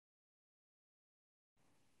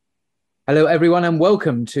Hello, everyone, and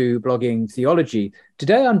welcome to Blogging Theology.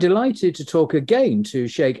 Today, I'm delighted to talk again to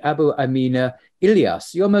Sheikh Abu Amina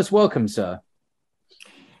Elias. You're most welcome, sir.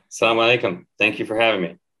 Assalamu alaikum. Thank you for having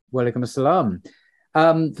me. Walaikum assalam.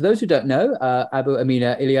 For those who don't know, Abu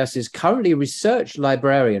Amina Elias is currently research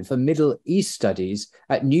librarian for Middle East Studies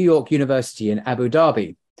at New York University in Abu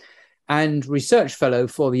Dhabi and research fellow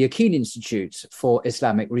for the Yaqeen Institute for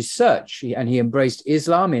Islamic Research. And he embraced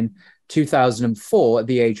Islam in 2004 at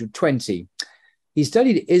the age of 20. He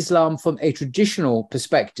studied Islam from a traditional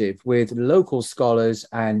perspective with local scholars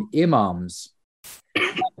and imams.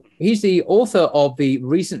 He's the author of the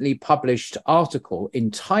recently published article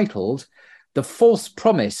entitled The False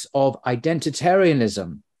Promise of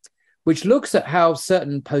Identitarianism, which looks at how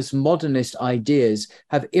certain postmodernist ideas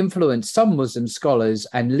have influenced some Muslim scholars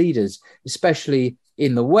and leaders, especially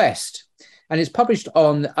in the West. And it's published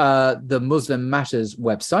on the Muslim Matters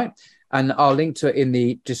website, and I'll link to it in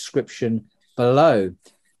the description below.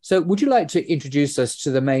 So would you like to introduce us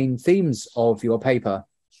to the main themes of your paper?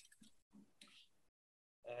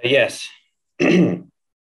 Yes. Okay.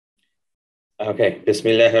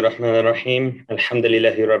 Bismillahir-Rahmanir-Rahim.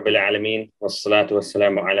 Alhamdulillahi Rabbil Alameen. Wassalatu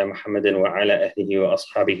wassalamu ala Muhammadin wa ala ahlihi wa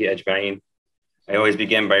ashabihi ajma'in. I always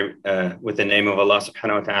begin with the name of Allah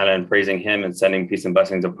subhanahu wa ta'ala and praising him and sending peace and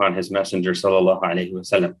blessings upon his messenger sallallahu alayhi wa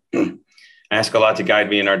sallam. I ask Allah to guide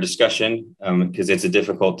me in our discussion because it's a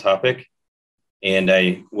difficult topic, and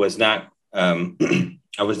I was not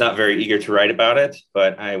very eager to write about it,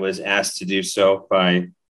 but I was asked to do so by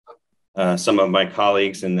some of my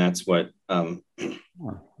colleagues, and that's what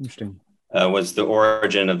interesting. Was the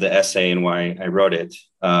origin of the essay and why I wrote it.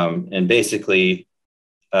 And basically,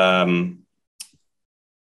 to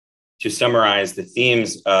summarize the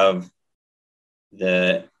themes of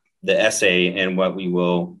the essay and what we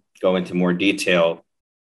will go into more detail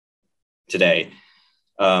today,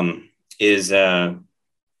 is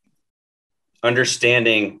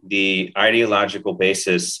understanding the ideological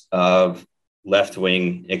basis of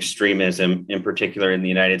left-wing extremism, in particular in the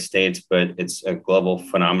United States, but it's a global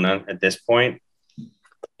phenomenon at this point,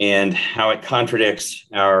 and how it contradicts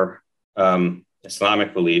our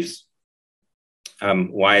Islamic beliefs,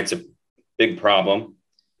 why it's a big problem,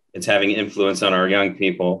 it's having influence on our young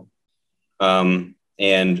people,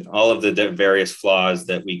 and all of the various flaws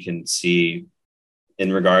that we can see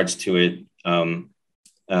in regards to it,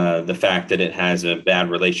 the fact that it has a bad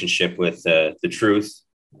relationship with the truth,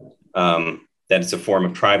 that it's a form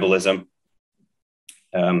of tribalism,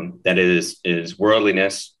 that it is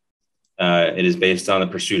worldliness, it is based on the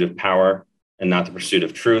pursuit of power and not the pursuit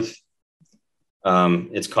of truth.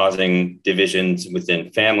 It's causing divisions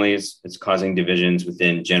within families, it's causing divisions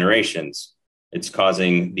within generations. It's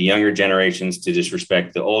causing the younger generations to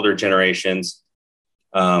disrespect the older generations.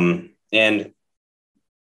 And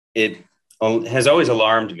it has always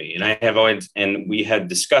alarmed me. And we had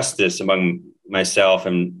discussed this among myself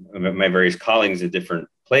and my various colleagues at different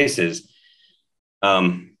places.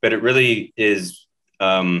 But it really is,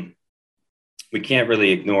 we can't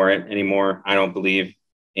really ignore it anymore, I don't believe.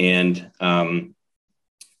 And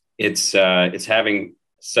it's having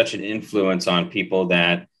such an influence on people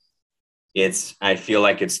that I feel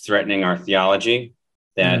like it's threatening our theology,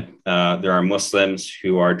 that there are Muslims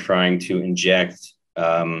who are trying to inject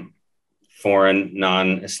foreign,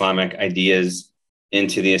 non-Islamic ideas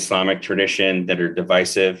into the Islamic tradition that are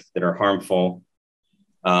divisive, that are harmful.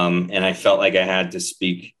 And I felt like I had to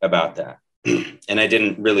speak about that. And I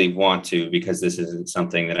didn't really want to, because this isn't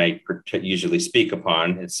something that I usually speak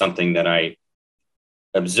upon. It's something that I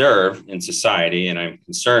observe in society and I'm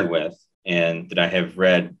concerned with, and that I have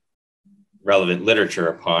read relevant literature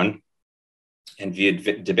upon and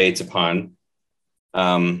viewed debates upon.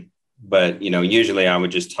 But, usually I would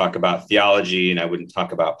just talk about theology and I wouldn't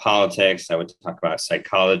talk about politics. I would talk about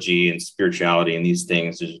psychology and spirituality, and these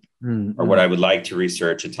things are what I would like to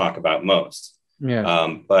research and talk about most.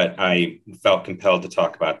 Yeah. But I felt compelled to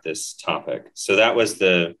talk about this topic. So that was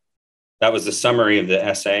the summary of the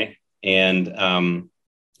essay. And,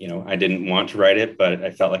 I didn't want to write it, but I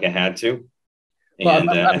felt like I had to. Well,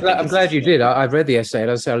 I'm glad you did. I've read the essay,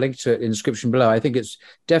 and I'll link to it in the description below. I think it's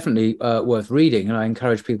definitely worth reading, and I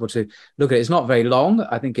encourage people to look at it. It's not very long.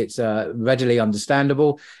 I think it's readily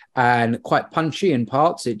understandable and quite punchy in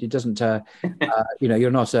parts. It doesn't,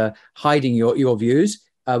 you're not hiding your views,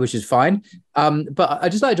 which is fine. But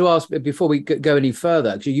I'd just like to ask, before we go any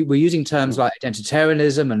further, because we're using terms like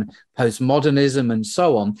identitarianism and postmodernism and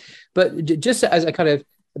so on, but just as a kind of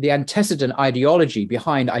the antecedent ideology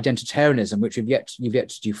behind identitarianism, which you've yet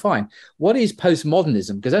to define. What is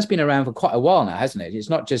postmodernism? Because that's been around for quite a while now, hasn't it? It's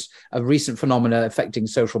not just a recent phenomena affecting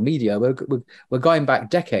social media. We're going back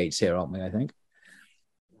decades here, aren't we? I think.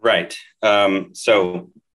 Right.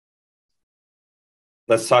 So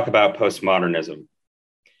let's talk about postmodernism.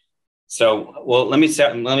 So, well, let me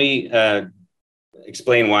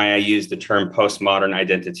explain why I use the term postmodern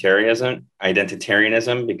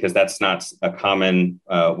identitarianism, because that's not a common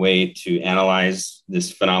way to analyze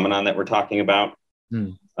this phenomenon that we're talking about.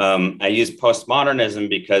 I use postmodernism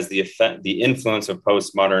because the influence of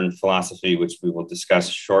postmodern philosophy, which we will discuss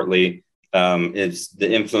shortly, is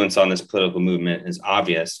the influence on this political movement is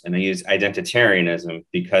obvious. And I use identitarianism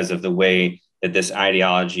because of the way that this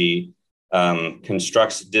ideology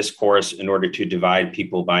constructs discourse in order to divide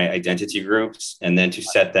people by identity groups and then to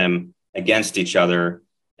set them against each other.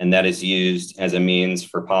 And that is used as a means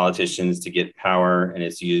for politicians to get power, and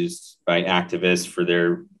it's used by activists for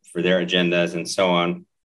their agendas and so on.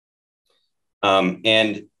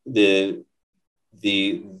 And the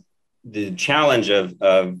challenge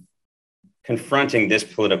of confronting this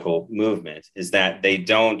political movement is that they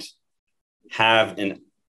don't have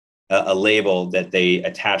a label that they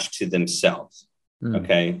attach to themselves.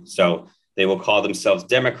 Okay. So they will call themselves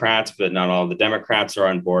Democrats, but not all the Democrats are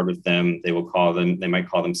on board with them. They might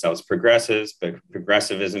call themselves progressives, but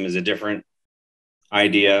progressivism is a different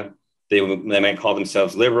idea. They might call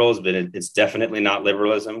themselves liberals, but it's definitely not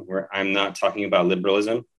liberalism. Where I'm not talking about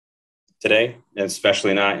liberalism today,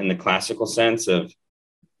 especially not in the classical sense of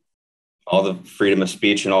all the freedom of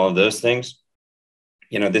speech and all of those things.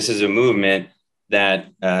 This is a movement that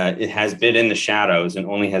it has been in the shadows and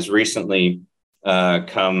only has recently has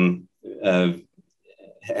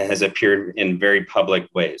appeared in very public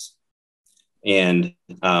ways. And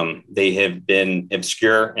they have been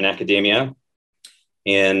obscure in academia.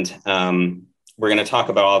 And we're going to talk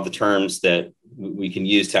about all the terms that we can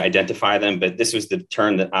use to identify them. But this was the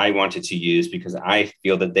term that I wanted to use because I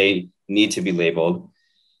feel that they need to be labeled.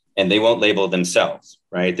 And they won't label themselves,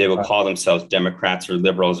 right? They will call themselves Democrats or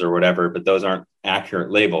liberals or whatever, but those aren't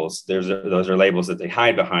accurate labels. Those are labels that they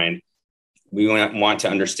hide behind. We want to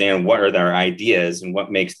understand what are their ideas and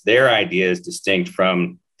what makes their ideas distinct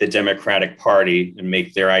from the Democratic Party and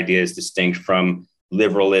make their ideas distinct from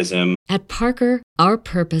liberalism. At Parker, our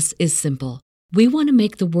purpose is simple. We want to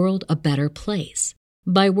make the world a better place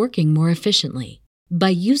by working more efficiently, by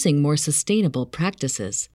using more sustainable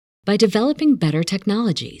practices, by developing better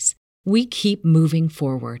technologies. We keep moving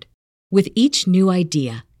forward. With each new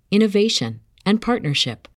idea, innovation, and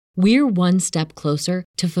partnership, we're one step closer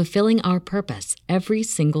to fulfilling our purpose every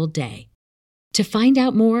single day. To find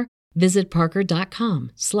out more, visit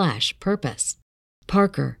parker.com/purpose.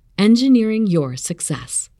 Parker, engineering your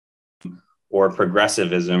success. Or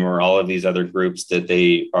progressivism, or all of these other groups that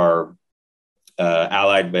they are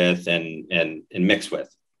allied with and mixed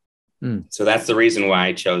with. So that's the reason why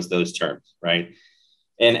I chose those terms, right?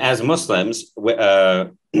 And as Muslims,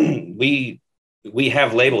 we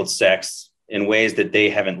have labeled sects in ways that they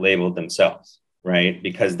haven't labeled themselves, right?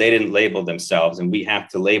 Because they didn't label themselves, and we have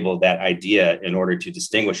to label that idea in order to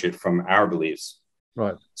distinguish it from our beliefs.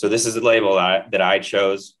 Right. So this is the label that I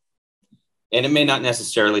chose, and it may not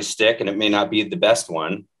necessarily stick, and it may not be the best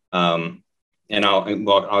one. And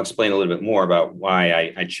I'll explain a little bit more about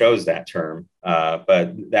why I chose that term.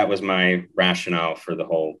 But that was my rationale for the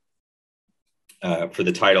whole, for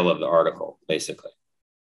the title of the article, basically.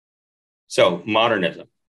 So modernism,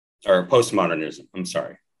 or postmodernism, I'm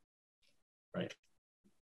sorry. Right.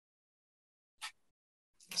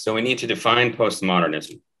 So we need to define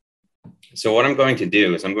postmodernism. So what I'm going to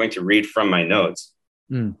do is I'm going to read from my notes.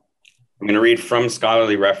 I'm going to read from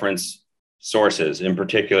scholarly reference sources, in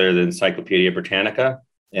particular the Encyclopedia Britannica,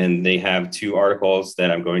 and they have 2 articles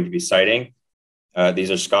that I'm going to be citing.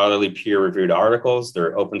 These are scholarly peer-reviewed articles.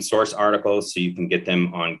 They're open source articles, so you can get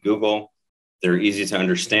them on Google. They're easy to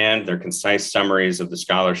understand. They're concise summaries of the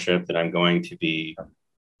scholarship that I'm going to be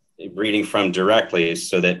reading from directly,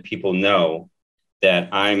 so that people know that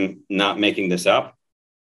I'm not making this up.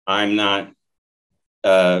 I'm not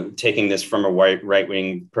taking this from a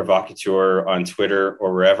right-wing provocateur on Twitter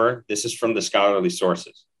or wherever. This is from the scholarly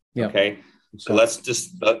sources. Yeah. Okay. So let's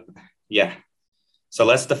just, So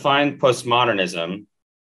let's define postmodernism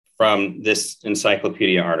from this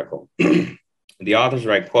encyclopedia article. The authors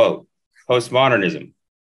write, quote, postmodernism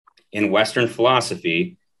in Western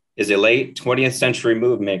philosophy is a late 20th century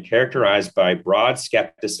movement characterized by broad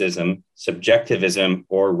skepticism, subjectivism,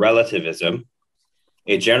 or relativism,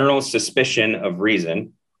 a general suspicion of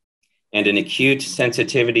reason, and an acute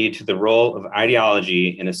sensitivity to the role of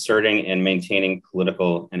ideology in asserting and maintaining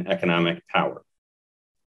political and economic power.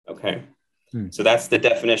 Okay. So that's the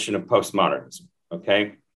definition of postmodernism.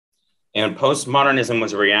 Okay. And postmodernism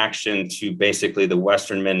was a reaction to basically the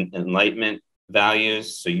Western Enlightenment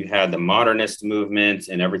values. So you had the modernist movement,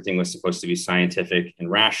 and everything was supposed to be scientific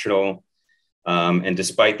and rational. And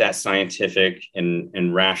despite that scientific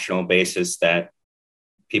and rational basis that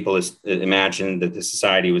people imagined that the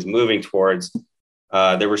society was moving towards,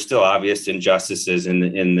 there were still obvious injustices in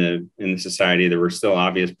the society. There were still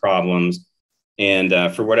obvious problems. And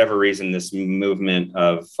for whatever reason, this movement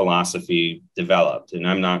of philosophy developed. And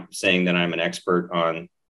I'm not saying that I'm an expert on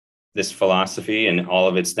this philosophy and all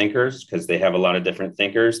of its thinkers, because they have a lot of different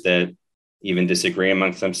thinkers that even disagree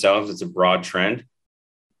amongst themselves. It's a broad trend.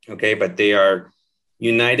 Okay, but they are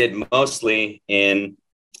united mostly in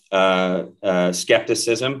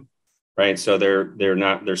skepticism, right? So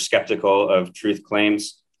they're skeptical of truth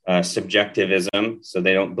claims, subjectivism. So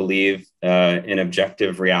they don't believe in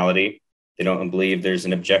objective reality. They don't believe there's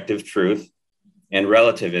an objective truth, and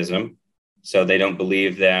relativism. So they don't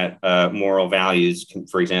believe that moral values,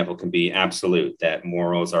 for example, can be absolute, that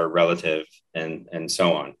morals are relative, and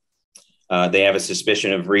so on. They have a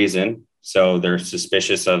suspicion of reason. So they're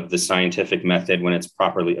suspicious of the scientific method when it's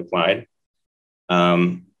properly applied.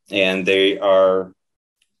 And they are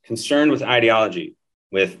concerned with ideology,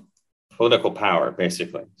 with political power,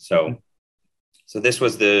 basically. So this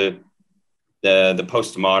was the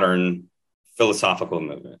postmodern philosophical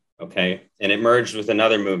movement, okay? And it merged with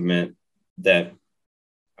another movement that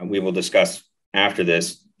we will discuss after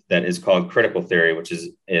this that is called critical theory, which is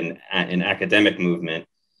an academic movement.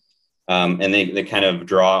 And they kind of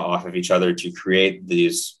draw off of each other to create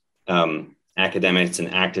these academics and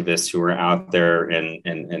activists who are out there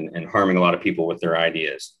and harming a lot of people with their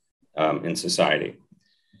ideas in society.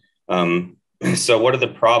 So what are the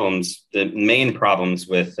problems, the main problems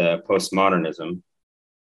with postmodernism?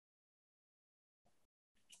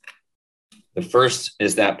 The first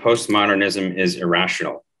is that postmodernism is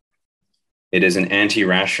irrational. It is an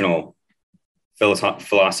anti-rational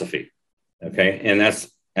philosophy, okay? And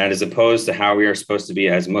that is opposed to how we are supposed to be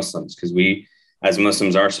as Muslims, because we, as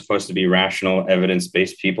Muslims, are supposed to be rational,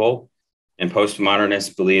 evidence-based people. And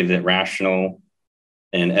postmodernists believe that rational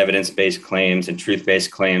and evidence-based claims and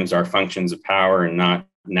truth-based claims are functions of power and not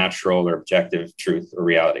natural or objective truth or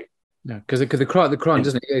reality. No, because the Quran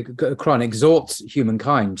doesn't it? The Quran exhorts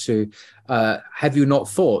humankind to have you not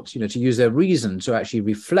thought, to use their reason to actually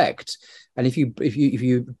reflect. And if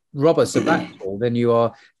you rob us of that tool, then you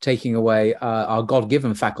are taking away our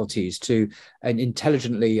God-given faculties to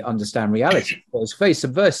intelligently understand reality. So it's very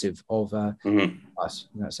subversive of us in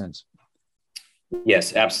that sense.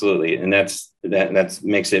 Yes, absolutely, and that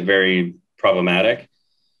makes it very problematic.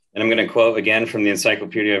 And I'm going to quote again from the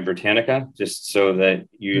Encyclopedia Britannica, just so that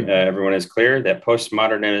everyone is clear, that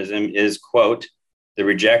postmodernism is, quote, the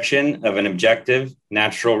rejection of an objective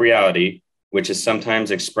natural reality, which is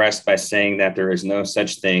sometimes expressed by saying that there is no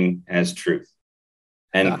such thing as truth,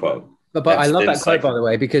 end quote. But I love that quote, by the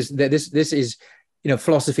way, because this is,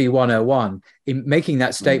 philosophy 101. In making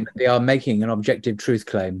that statement, they are making an objective truth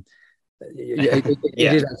claim.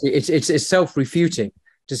 It's self-refuting.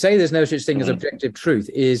 To say there's no such thing as objective truth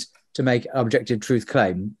is to make an objective truth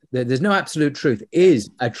claim. There's no absolute truth is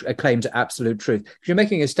a claim to absolute truth. You're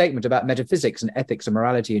making a statement about metaphysics and ethics and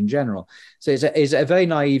morality in general. So it's a very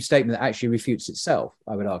naive statement that actually refutes itself,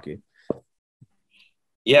 I would argue.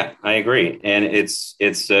 Yeah, I agree. And it's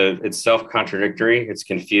self-contradictory. It's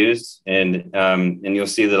confused. And you'll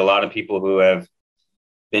see that a lot of people who have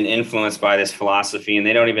been influenced by this philosophy, and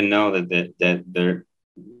they don't even know that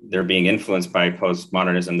they're being influenced by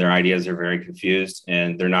postmodernism. Their ideas are very confused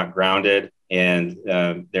and they're not grounded, and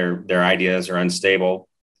their ideas are unstable.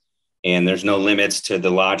 And there's no limits to the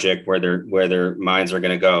logic where their minds are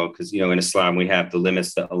going to go. Because, in Islam, we have the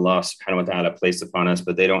limits that Allah subhanahu wa ta'ala placed upon us,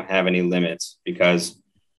 but they don't have any limits because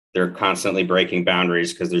they're constantly breaking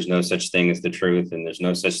boundaries, because there's no such thing as the truth, and there's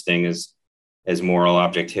no such thing as moral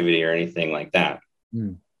objectivity or anything like that.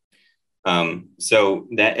 So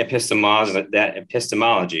that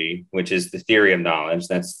epistemology, which is the theory of knowledge,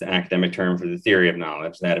 that's the academic term for the theory of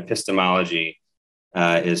knowledge, that epistemology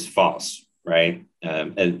is false, right?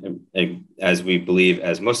 As we believe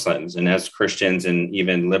as Muslims and as Christians and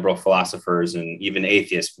even liberal philosophers and even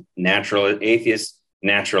atheists,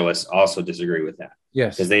 naturalists also disagree with that.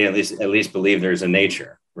 Yes, because they at least believe there's a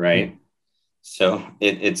nature, right? So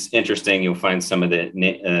it's interesting. You'll find some of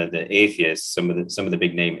the atheists, some of the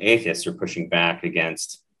big name atheists are pushing back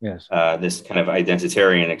against this kind of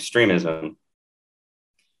identitarian extremism.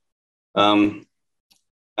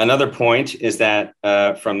 Another point is that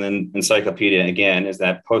from the encyclopedia, again, is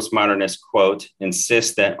that postmodernists, quote,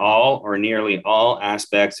 insist that all or nearly all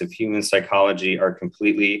aspects of human psychology are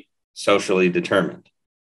completely socially determined,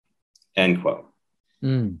 end quote.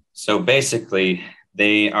 So basically,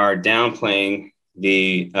 they are downplaying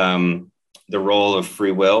the role of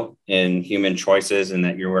free will in human choices, and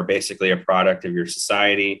that you are basically a product of your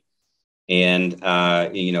society. And,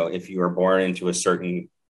 if you are born into a certain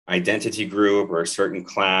identity group or a certain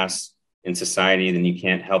class in society, then you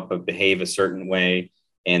can't help but behave a certain way,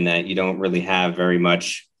 and that you don't really have very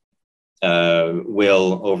much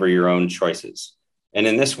will over your own choices. And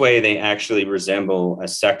in this way, they actually resemble a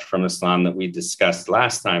sect from Islam that we discussed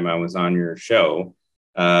last time I was on your show,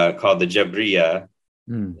 called the Jabriya,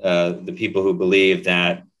 the people who believe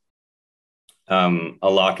that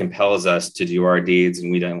Allah compels us to do our deeds,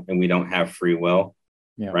 and we don't have free will,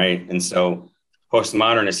 right? And so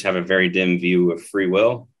postmodernists have a very dim view of free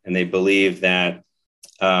will, and they believe that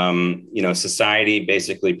society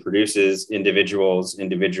basically produces individuals.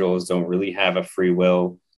 Individuals don't really have a free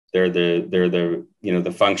will. They're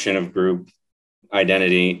the function of group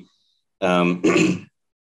identity, and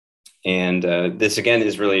this again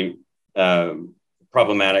is really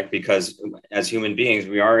problematic, because as human beings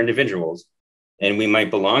we are individuals, and we might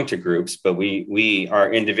belong to groups, but we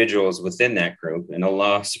are individuals within that group. And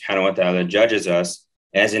Allah subhanahu wa ta'ala judges us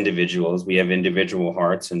as individuals. We have individual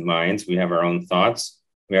hearts and minds. We have our own thoughts.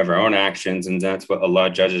 We have our own actions. And that's what Allah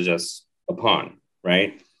judges us upon,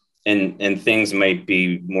 right? And things might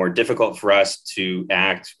be more difficult for us to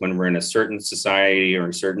act when we're in a certain society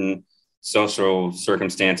or certain social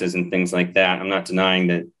circumstances and things like that. I'm not denying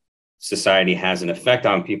that society has an effect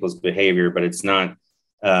on people's behavior, but it's not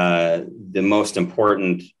the most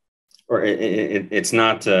important, or it's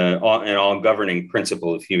not an all governing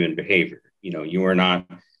principle of human behavior. You are not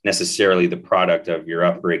necessarily the product of your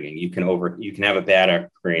upbringing. You can have a bad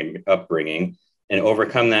upbringing and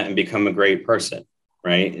overcome that and become a great person,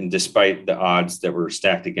 right? And despite the odds that were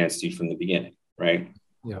stacked against you from the beginning, right?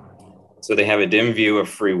 Yeah. So they have a dim view of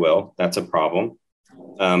free will. That's a problem.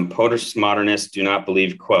 Postmodernists do not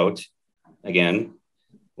believe, quote, again,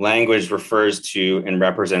 language refers to and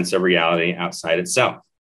represents a reality outside itself.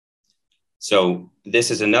 So this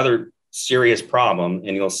is another serious problem,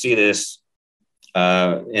 and you'll see this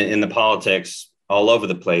in the politics all over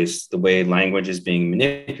the place, the way language is being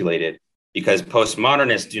manipulated, because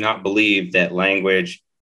postmodernists do not believe that language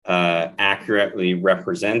accurately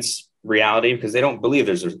represents reality, because they don't believe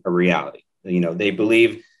there's a reality. They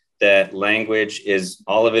believe that language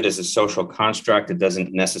all of it is a social construct. It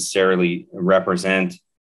doesn't necessarily represent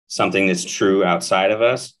something that's true outside of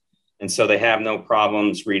us. And so they have no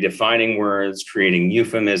problems redefining words, creating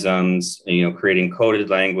euphemisms, creating coded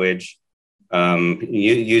language,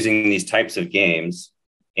 using these types of games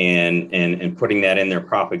and putting that in their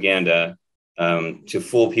propaganda to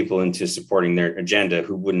fool people into supporting their agenda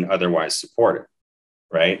who wouldn't otherwise support it,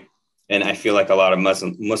 right? And I feel like a lot of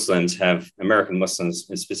Muslims American Muslims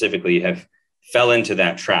specifically, have fell into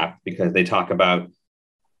that trap, because they talk about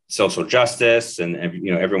social justice and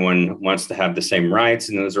everyone wants to have the same rights,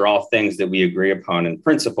 and those are all things that we agree upon in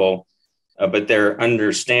principle, but they're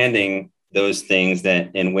understanding those things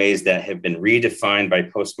that in ways that have been redefined by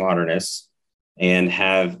postmodernists and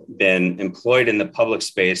have been employed in the public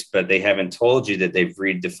space, but they haven't told you that they've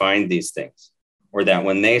redefined these things, or that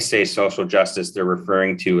when they say social justice, they're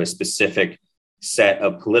referring to a specific set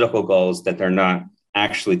of political goals that they're not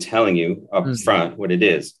actually telling you up front what it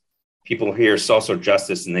is. People hear social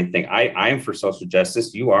justice and they think, I am for social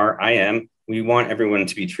justice. You are, I am. We want everyone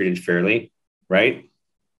to be treated fairly, right?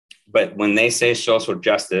 But when they say social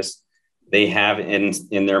justice, they have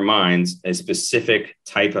in their minds a specific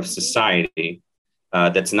type of society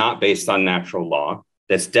that's not based on natural law,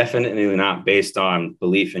 that's definitely not based on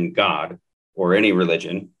belief in God or any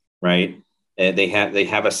religion, right? They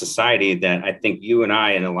have a society that I think you and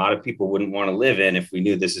I and a lot of people wouldn't want to live in if we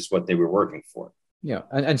knew this is what they were working for. Yeah,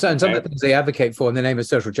 and some of the things they advocate for in the name of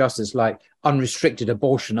social justice, like unrestricted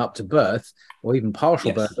abortion up to birth, or even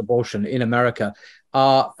partial birth abortion in America,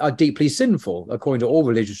 are deeply sinful according to all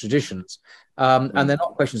religious traditions, and they're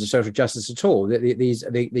not questions of social justice at all.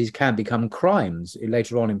 These can become crimes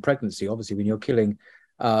later on in pregnancy. Obviously, when you're killing,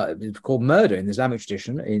 it's called murder in the Islamic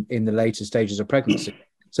tradition in the later stages of pregnancy.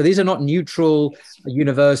 So these are not neutral,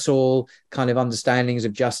 universal kind of understandings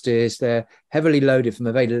of justice. They're heavily loaded from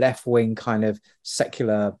a very left-wing kind of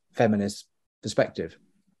secular feminist perspective.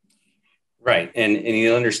 Right. And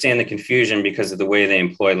you'll understand the confusion because of the way they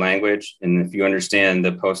employ language. And if you understand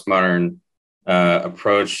the postmodern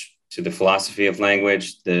approach to the philosophy of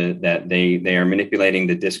language, that they are manipulating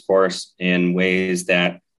the discourse in ways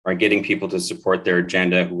that are getting people to support their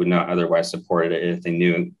agenda who would not otherwise support it if they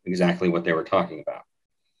knew exactly what they were talking about.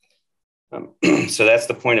 So that's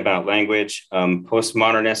the point about language.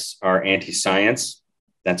 Postmodernists are anti-science.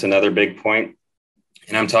 That's another big point.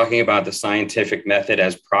 And I'm talking about the scientific method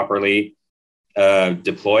as properly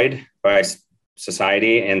deployed by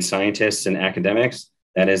society and scientists and academics.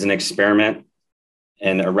 That is an experiment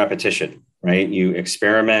and a repetition, right? You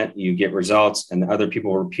experiment, you get results, and other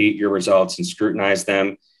people repeat your results and scrutinize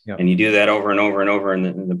them. Yep. And you do that over and over and over,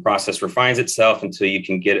 and the process refines itself until you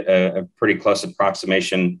can get a pretty close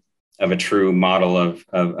approximation of a true model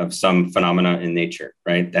of some phenomena in nature,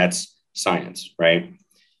 right? That's science, right?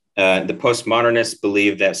 The postmodernists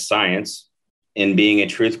believe that science, in being a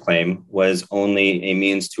truth claim, was only a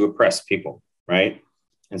means to oppress people, right?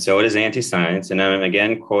 And so it is anti-science. And I'm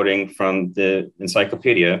again quoting from the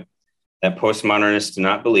encyclopedia that postmodernists do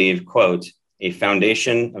not believe, quote, a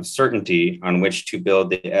foundation of certainty on which to build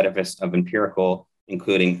the edifice of empirical,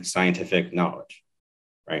 including scientific knowledge,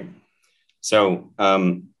 right? So,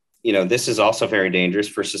 this is also very dangerous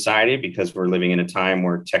for society because we're living in a time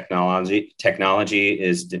where technology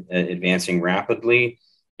is advancing rapidly,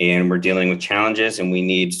 and we're dealing with challenges, and we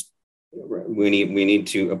need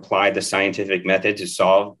to apply the scientific method to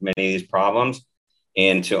solve many of these problems,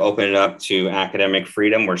 and to open it up to academic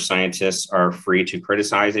freedom where scientists are free to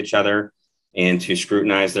criticize each other and to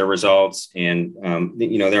scrutinize their results. And,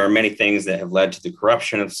 there are many things that have led to the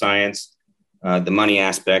corruption of science. The money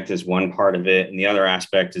aspect is one part of it. And the other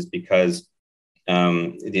aspect is because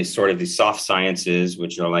the soft sciences,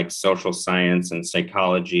 which are like social science and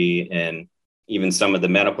psychology and even some of the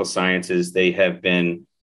medical sciences, they have been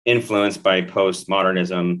influenced by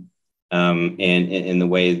postmodernism and in the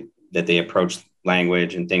way that they approach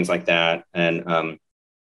language and things like that. And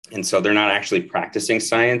so they're not actually practicing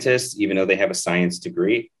scientists, even though they have a science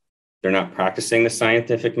degree. They're not practicing the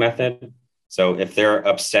scientific method. So if they're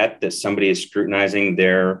upset that somebody is scrutinizing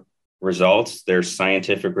their results, their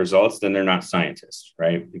scientific results, then they're not scientists,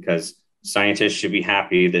 right? Because scientists should be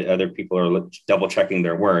happy that other people are double checking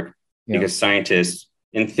their work, because scientists,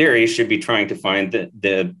 in theory, should be trying to find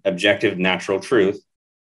the objective natural truth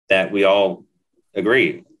that we all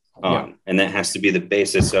agree on. Yeah. And that has to be the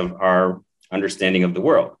basis of our understanding of the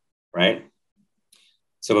world, right?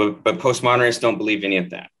 So, but postmodernists don't believe any of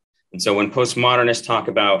that. And so when postmodernists talk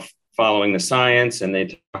about following the science and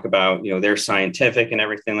they talk about, they're scientific and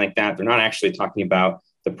everything like that, they're not actually talking about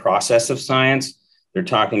the process of science. They're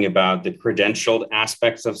talking about the credentialed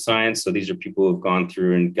aspects of science. So these are people who've gone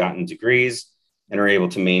through and gotten degrees and are able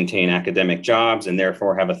to maintain academic jobs and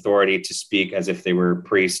therefore have authority to speak as if they were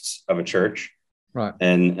priests of a church. Right.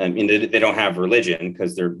 And they don't have religion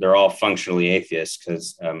because they're all functionally atheists.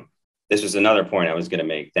 Because this was another point I was going to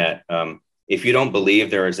make, that if you don't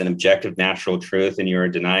believe there is an objective natural truth and you're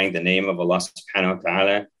denying the name of Allah subhanahu wa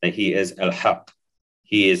ta'ala, that he is al-haq.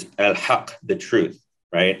 He is al-haq, the truth,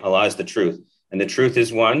 right? Allah is the truth. And the truth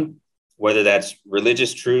is one, whether that's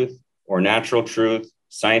religious truth or natural truth,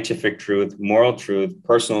 scientific truth, moral truth,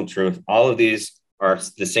 personal truth, all of these are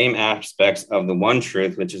the same aspects of the one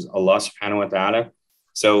truth, which is Allah subhanahu wa ta'ala.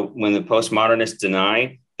 So when the postmodernists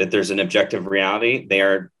deny that there's an objective reality, they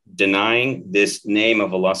are denying this name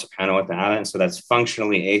of Allah subhanahu wa ta'ala. And so that's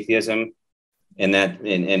functionally atheism. And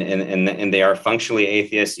they are functionally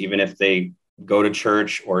atheists, even if they go to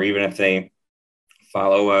church or even if they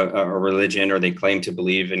follow a religion or they claim to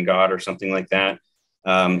believe in God or something like that.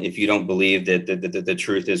 If you don't believe that the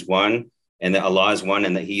truth is one and that Allah is one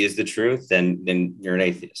and that he is the truth, then you're an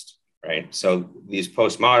atheist, right? So these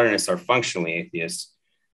postmodernists are functionally atheists.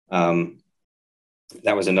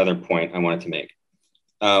 That was another point I wanted to make.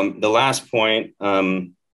 The last point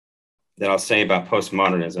that I'll say about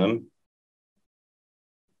postmodernism,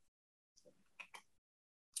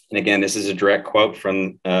 and again, this is a direct quote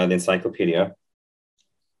from the encyclopedia.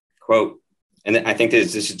 Quote, and I think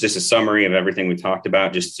this is just a summary of everything we talked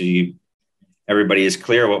about, just so everybody is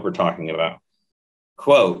clear what we're talking about.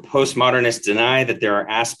 Quote, postmodernists deny that there are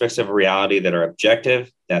aspects of reality that are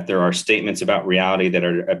objective, that there are statements about reality that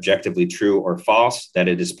are objectively true or false, that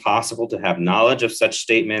it is possible to have knowledge of such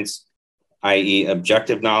statements, i.e.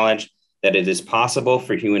 objective knowledge, that it is possible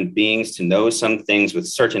for human beings to know some things with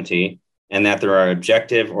certainty, and that there are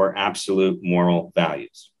objective or absolute moral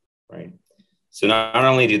values, right? So not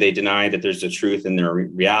only do they deny that there's a truth in their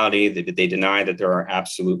reality, they deny that there are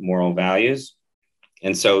absolute moral values.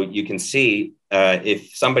 And so you can see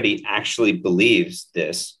if somebody actually believes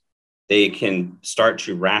this, they can start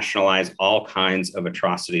to rationalize all kinds of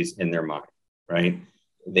atrocities in their mind, right?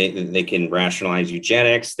 They can rationalize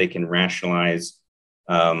eugenics, they can rationalize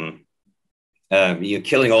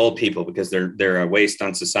killing old people because they're a waste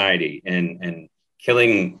on society, and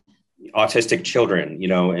killing autistic children,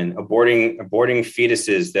 and aborting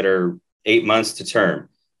fetuses that are 8 months to term,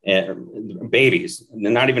 and babies,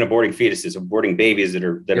 not even aborting fetuses, aborting babies that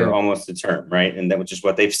are almost to term, right? And that which is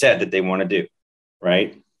what they've said that they want to do,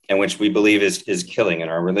 right? And which we believe is killing in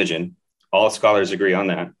our religion. All scholars agree on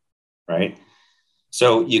that, right?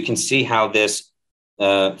 So you can see how this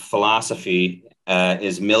philosophy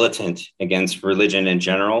is militant against religion in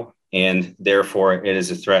general, and therefore it is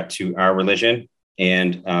a threat to our religion.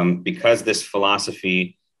 And because this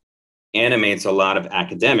philosophy animates a lot of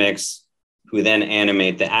academics, who then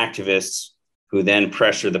animate the activists, who then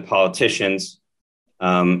pressure the politicians,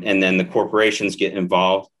 and then the corporations get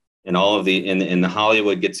involved, and all of the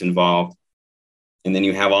Hollywood gets involved, and then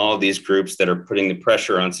you have all of these groups that are putting the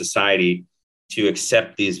pressure on society to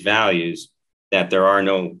accept these values, that there are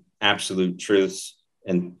no absolute truths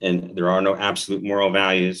and there are no absolute moral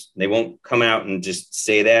values. They won't come out and just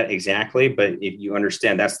say that exactly, but if you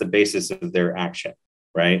understand, that's the basis of their action,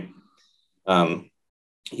 right?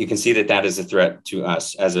 You can see that is a threat to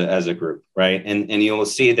us as a group, right? And you will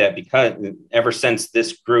see that because ever since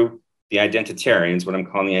this group, the identitarians, what I'm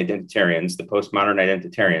calling the identitarians, the postmodern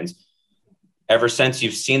identitarians, ever since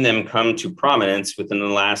you've seen them come to prominence within the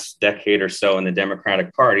last decade or so in the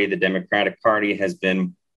Democratic Party has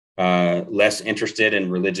been less interested in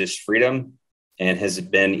religious freedom and has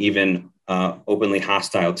been even openly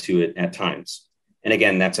hostile to it at times. And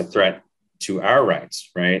again, that's a threat to our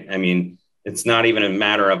rights, right? I mean, it's not even a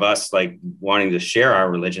matter of us like wanting to share our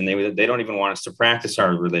religion. They don't even want us to practice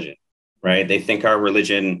our religion, right? They think our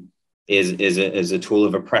religion is a tool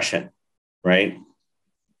of oppression, right?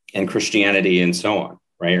 And Christianity and so on,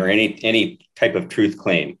 right? Or any type of truth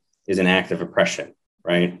claim is an act of oppression,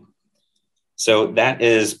 right? So that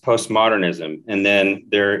is postmodernism. And then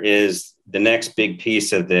there is the next big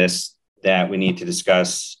piece of this that we need to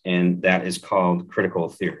discuss, and that is called critical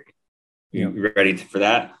theory. You ready for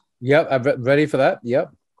that? Yep, I'm ready for that.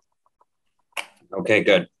 Yep. Okay,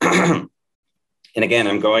 good. And again,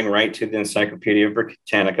 I'm going right to the Encyclopedia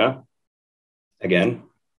Britannica. Again,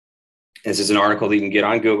 this is an article that you can get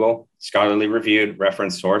on Google, scholarly reviewed,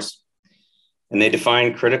 reference source. And they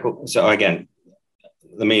define critical. So again,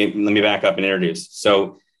 let me back up and introduce.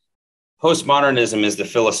 So postmodernism is the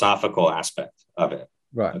philosophical aspect of it.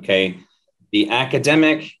 Right. Okay. The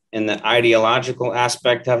academic and the ideological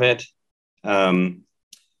aspect of it,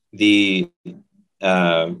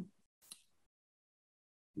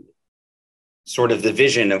 sort of the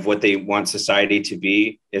vision of what they want society to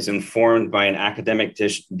be is informed by an academic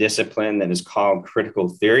discipline that is called critical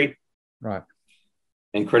theory. Right.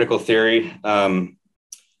 And critical theory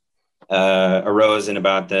arose in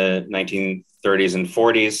about the 1930s and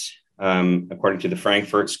 40s, according to the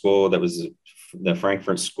Frankfurt School. That was the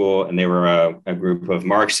Frankfurt School, and they were a group of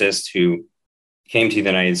Marxists who came to the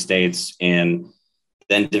United States and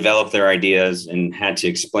then developed their ideas and had to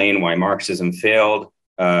explain why Marxism failed,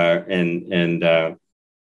 and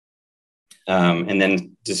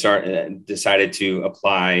then decided to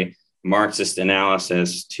apply Marxist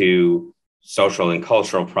analysis to social and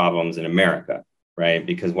cultural problems in America, right?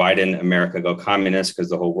 Because why didn't America go communist? Because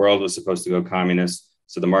the whole world was supposed to go communist.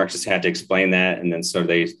 So the Marxists had to explain that. And then so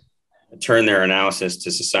they turned their analysis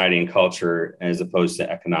to society and culture as opposed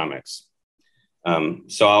to economics.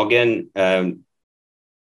 So I'll again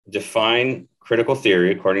define critical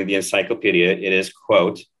theory according to the encyclopedia. It is,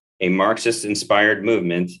 quote, a Marxist-inspired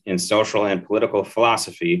movement in social and political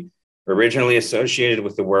philosophy originally associated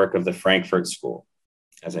with the work of the Frankfurt School,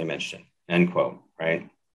 as I mentioned, end quote, right?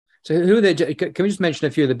 So who are they? Can we just mention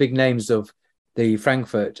a few of the big names of the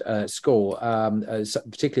Frankfurt School,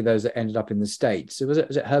 particularly those that ended up in the States? So was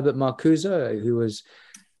it Herbert Marcuse, who was...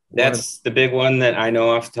 That's the big one that I know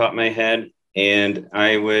off the top of my head, and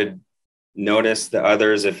I would notice the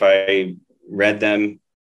others if I read them,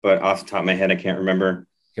 but off the top of my head, I can't remember.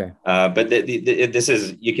 Okay. But this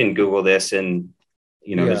is, you can Google this and,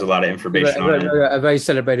 there's a lot of information on it. A very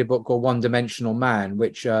celebrated book called One Dimensional Man,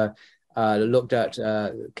 which looked at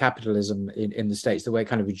capitalism in the States, the way it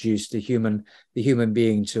kind of reduced the human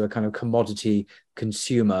being to a kind of commodity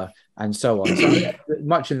consumer and so on. So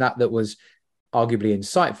much in that was arguably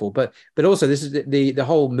insightful, but also this is the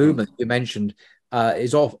whole movement you mentioned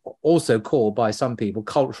is also called by some people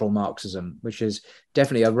cultural Marxism, which is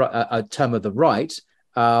definitely a term of the right,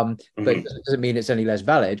 but it doesn't mean it's any less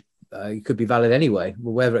valid. It could be valid anyway,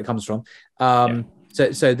 wherever it comes from.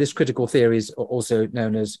 So this critical theory is also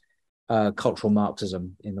known as cultural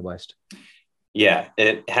Marxism in the West. Yeah,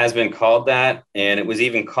 it has been called that, and it was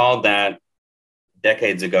even called that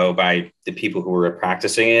decades ago by the people who were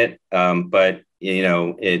practicing it. But,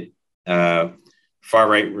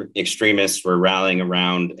 far-right extremists were rallying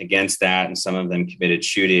around against that, and some of them committed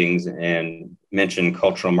shootings and mentioned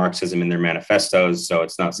cultural Marxism in their manifestos. So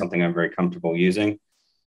it's not something I'm very comfortable using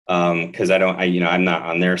because I'm not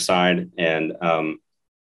on their side. And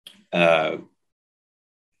so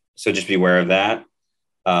just be aware of that.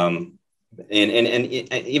 And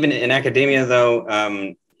even in academia,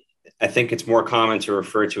 though, I think it's more common to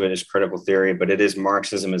refer to it as critical theory, but it is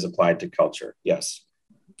Marxism as applied to culture. Yes.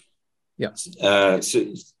 Yeah.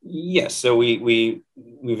 So we've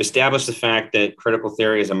established the fact that critical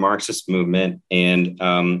theory is a Marxist movement,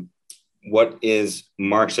 and what is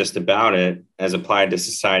Marxist about it as applied to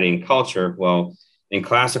society and culture? Well, in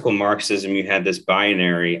classical Marxism, you had this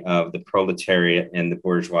binary of the proletariat and the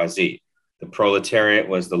bourgeoisie. The proletariat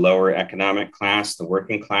was the lower economic class, the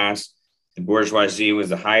working class. The bourgeoisie was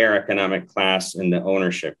the higher economic class and the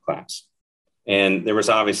ownership class. And there was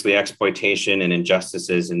obviously exploitation and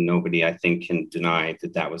injustices, and nobody, I think, can deny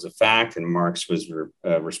that that was a fact. And Marx was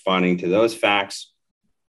responding to those facts.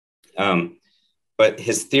 But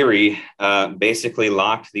his theory basically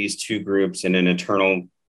locked these two groups in an eternal,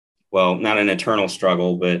 well, not an eternal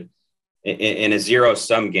struggle, but in a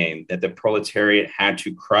zero-sum game, that the proletariat had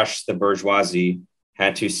to crush the bourgeoisie,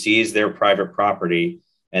 had to seize their private property,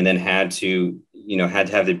 and then had to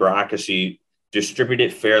have the bureaucracy distribute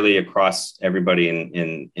it fairly across everybody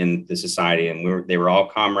in the society. And they were all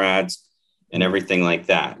comrades and everything like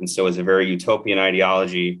that. And so it was a very utopian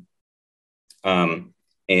ideology. And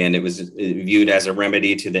it was viewed as a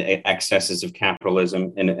remedy to the excesses of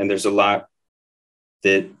capitalism. And there's a lot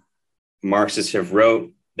that Marxists have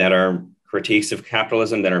wrote that are critiques of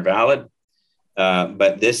capitalism that are valid.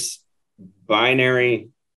 But this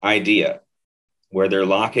binary idea where they're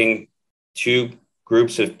locking two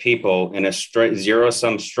groups of people in a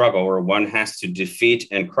zero-sum struggle where one has to defeat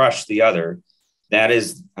and crush the other, that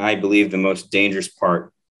is, I believe, the most dangerous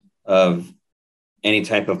part of any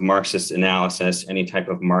type of Marxist analysis, any type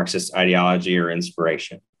of Marxist ideology or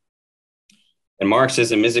inspiration. And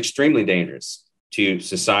Marxism is extremely dangerous to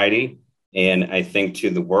society and I think to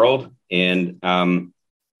the world. And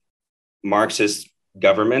Marxist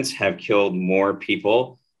governments have killed more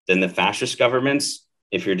people than the fascist governments.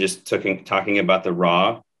 If you're just talking about the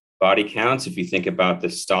raw body counts, if you think about the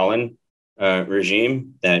Stalin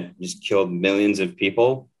regime that just killed millions of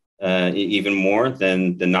people, even more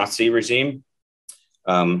than the Nazi regime.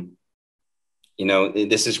 This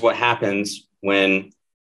is what happens when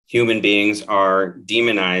human beings are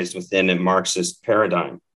demonized within a Marxist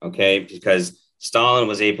paradigm, okay? Because Stalin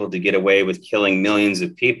was able to get away with killing millions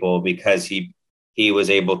of people because he was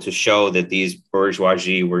able to show that these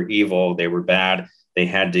bourgeoisie were evil, they were bad, they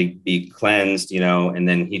had to be cleansed, and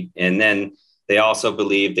then they also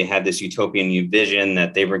believed they had this utopian vision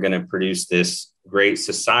that they were going to produce this great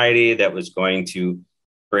society that was going to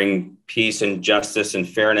bring peace and justice and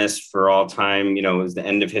fairness for all time. It was the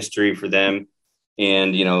end of history for them.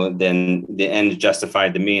 And, then the end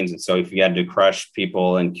justified the means. And so if you had to crush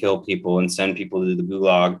people and kill people and send people to the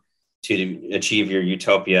gulag to achieve your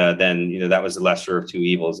utopia, then, that was the lesser of two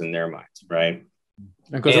evils in their minds, right?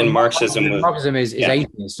 And Marxism is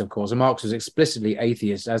atheist, of course, and Marx was explicitly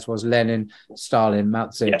atheist, as was Lenin, Stalin, Mao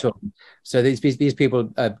Zedong. Yeah. So these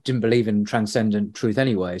people didn't believe in transcendent truth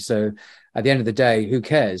anyway. So at the end of the day, who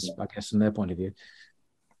cares, I guess, from their point of view?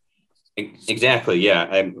 Exactly. Yeah,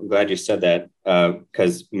 I'm glad you said that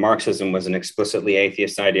because Marxism was an explicitly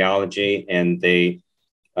atheist ideology, and they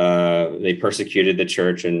persecuted the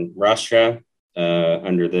church in Russia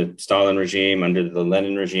under the Stalin regime, under the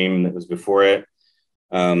Lenin regime that was before it.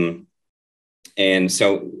 And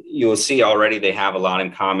so you'll see already they have a lot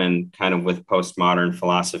in common kind of with postmodern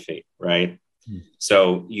philosophy, right?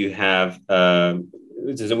 So you have,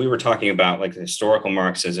 we were talking about like the historical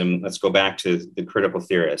Marxism. Let's go back to the critical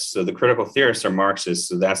theorists. So the critical theorists are Marxists.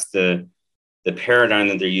 So that's the paradigm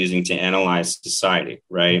that they're using to analyze society,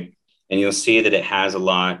 right? And you'll see that it has a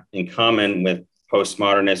lot in common with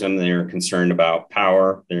postmodernism. They're concerned about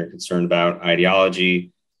power. They're concerned about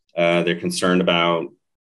ideology. They're concerned about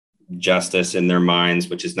justice in their minds,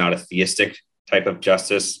 which is not a theistic type of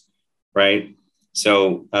justice, right?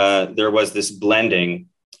 So there was this blending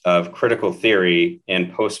of critical theory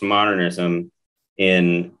and postmodernism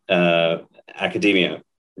in academia,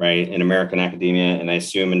 right? In American academia, and I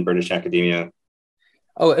assume in British academia.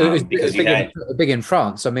 Oh, it was big in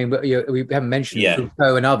France. I mean, we haven't mentioned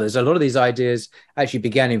Foucault and others. A lot of these ideas actually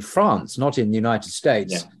began in France, not in the United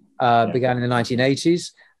States. Began in the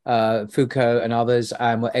 1980s. Foucault and others,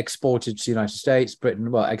 and were exported to the United States,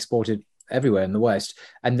 Britain, exported everywhere in the West,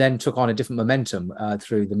 and then took on a different momentum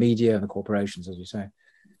through the media and the corporations, as you say.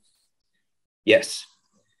 Yes.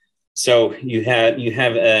 So you have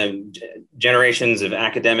generations of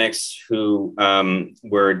academics who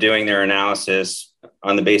were doing their analysis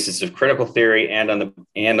on the basis of critical theory and on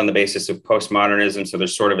the basis of postmodernism. So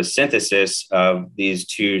there's sort of a synthesis of these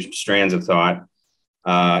two strands of thought,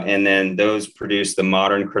 and then those produce the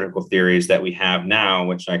modern critical theories that we have now,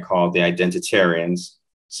 which I call the identitarians.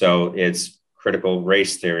 So it's critical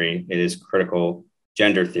race theory, it is critical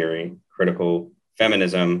gender theory, critical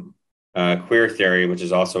feminism. Queer theory, which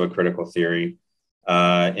is also a critical theory.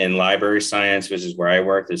 In library science, which is where I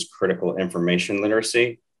work, there's critical information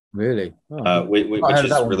literacy. Really? Which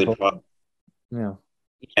is really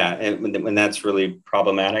yeah, and that's really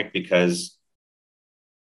problematic because,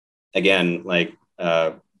 again, like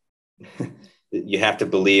you have to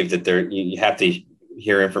believe that you have to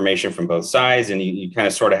hear information from both sides, and you kind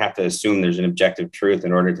of sort of have to assume there's an objective truth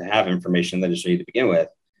in order to have information literacy to begin with.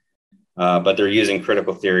 But they're using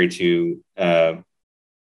critical theory to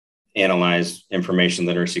analyze information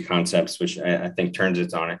literacy concepts, which I think turns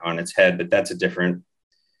it on its head. But that's a different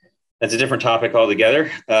topic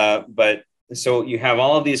altogether. But so you have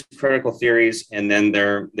all of these critical theories, and then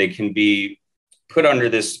they can be put under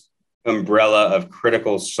this umbrella of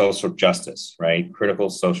critical social justice, right?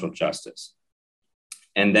 Critical social justice.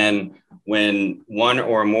 And then when one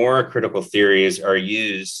or more critical theories are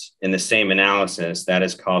used in the same analysis, that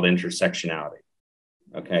is called intersectionality.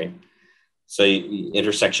 Okay. So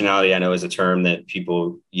intersectionality, I know, is a term that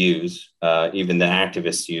people use, even the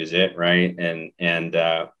activists use it, right? And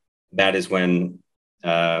that is when,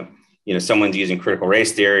 someone's using critical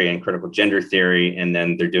race theory and critical gender theory, and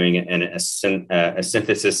then they're doing it in a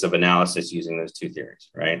synthesis of analysis using those two theories,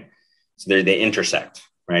 right? So they intersect.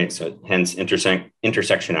 Right. So hence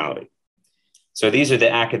intersectionality. So these are the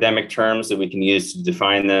academic terms that we can use to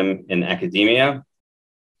define them in academia.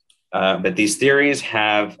 But these theories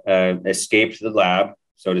have escaped the lab,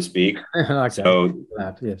 so to speak. Okay. So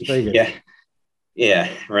yes, very good. Yeah,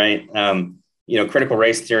 right. Critical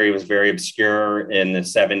race theory was very obscure in the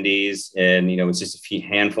 70s, and it's just a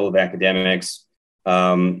handful of academics.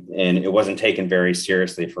 And it wasn't taken very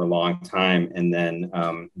seriously for a long time. And then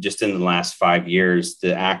just in the last 5 years, the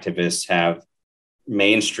activists have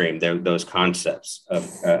mainstreamed those concepts of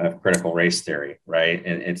critical race theory, right?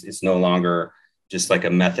 And it's no longer just like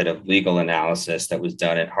a method of legal analysis that was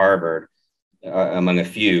done at Harvard among a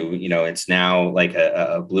few. It's now like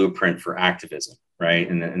a blueprint for activism, right?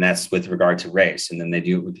 And that's with regard to race. And then they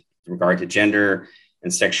do it with regard to gender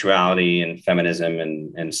and sexuality and feminism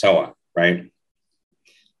and so on, right?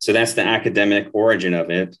 So that's the academic origin of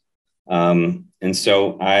it. And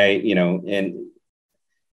so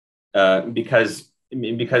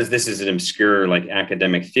because this is an obscure like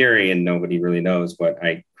academic theory and nobody really knows what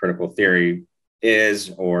critical theory is,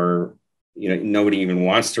 or, nobody even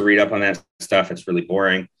wants to read up on that stuff. It's really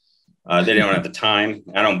boring. They don't have the time.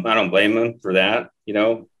 I don't blame them for that,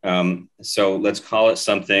 so let's call it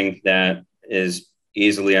something that is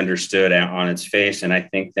easily understood on its face. And I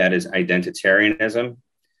think that is identitarianism.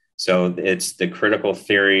 So it's the critical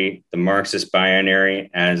theory, the Marxist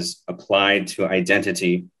binary as applied to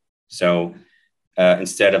identity. So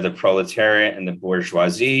instead of the proletariat and the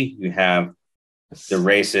bourgeoisie, you have the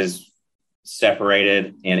races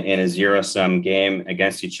separated in a zero-sum game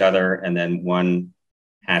against each other, and then one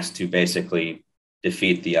has to basically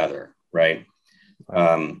defeat the other, right?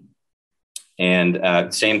 Same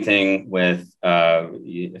thing with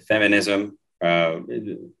feminism.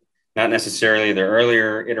 Not necessarily the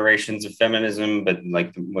earlier iterations of feminism, but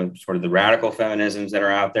like sort of the radical feminisms that are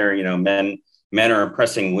out there. Men are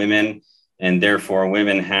oppressing women, and therefore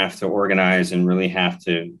women have to organize and really have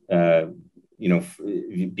to,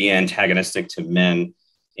 be antagonistic to men,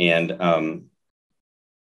 and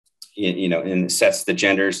and sets the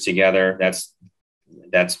genders together. That's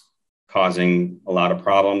causing a lot of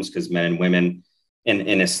problems because men and women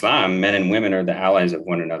in Islam, men and women are the allies of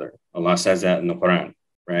one another. Allah says that in the Quran.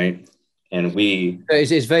 Right. And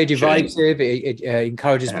it's very divisive. It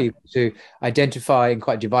encourages people to identify in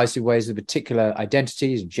quite divisive ways with particular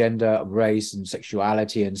identities, gender, race, and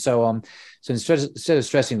sexuality, and so on. So instead of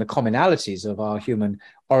stressing the commonalities of our human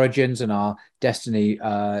origins and our destiny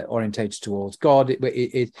orientated towards God,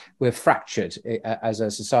 we're fractured as a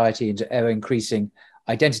society into ever increasing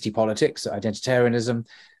identity politics, identitarianism.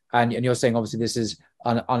 And you're saying, obviously, this is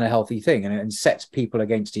an unhealthy thing, and sets people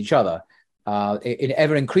against each other. In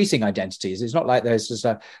ever-increasing identities. It's not like there's just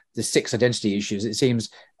the 6 identity issues. It seems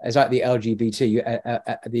it's like the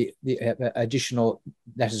LGBT, the additional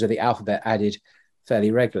letters of the alphabet added fairly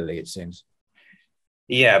regularly, it seems.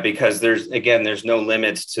 Yeah, because there's no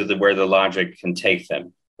limits to where the logic can take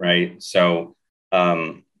them, right? So,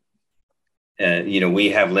 we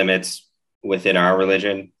have limits within our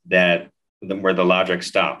religion where the logic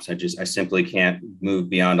stops. I simply can't move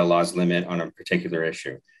beyond Allah's limit on a particular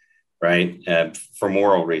issue, right? For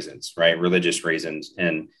moral reasons, right? Religious reasons,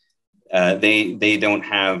 and they don't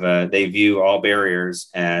have. They view all barriers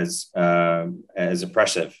as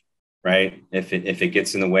oppressive, right? If it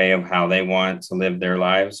gets in the way of how they want to live their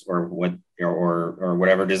lives, or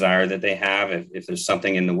whatever desire that they have, if there's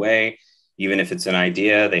something in the way, even if it's an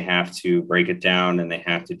idea, they have to break it down and they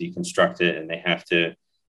have to deconstruct it and they have to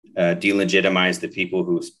delegitimize the people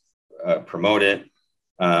who promote it.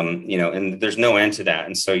 And there's no end to that.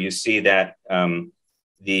 And so you see that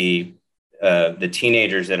the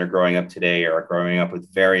teenagers that are growing up today are growing up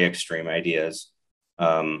with very extreme ideas.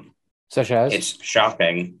 Such as? It's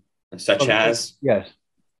shocking. Such as? Yes.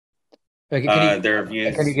 Their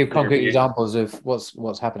views. Can you give concrete examples of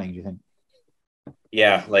what's happening, do you think?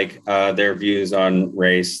 Yeah, like their views on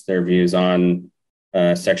race, their views on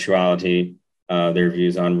sexuality, their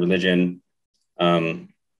views on religion. I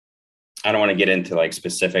don't want to get into like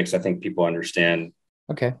specifics. I think people understand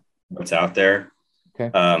what's out there.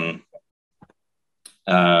 Okay.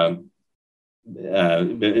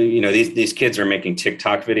 These kids are making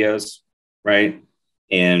TikTok videos, right?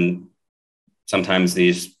 And sometimes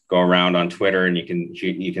these go around on Twitter, and you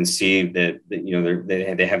can see that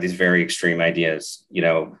they have these very extreme ideas.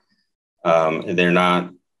 They're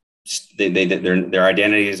not. Their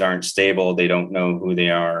identities aren't stable. They don't know who they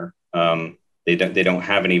are. They don't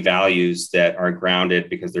have any values that are grounded,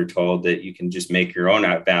 because they're told that you can just make your own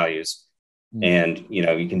values, and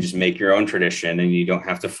you can just make your own tradition, and you don't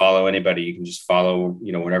have to follow anybody. You can just follow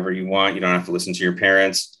whatever you want. You don't have to listen to your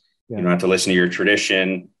parents. Yeah. You don't have to listen to your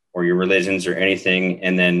tradition or your religions or anything.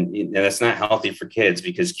 And that's not healthy for kids,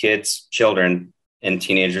 because children and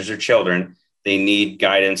teenagers are children. They need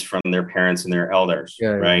guidance from their parents and their elders,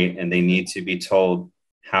 right? And they need to be told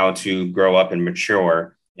how to grow up and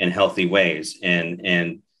mature in healthy ways.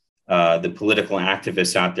 And the political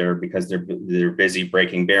activists out there, because they're busy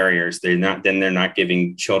breaking barriers, they're not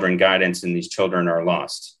giving children guidance, and these children are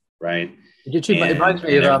lost, right? It reminds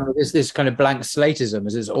me of this kind of blank slatism,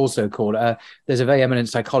 as it's also called. There's a very eminent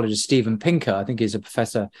psychologist, Steven Pinker, I think he's a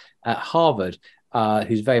professor at Harvard,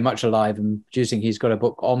 who's very much alive and producing. He's got a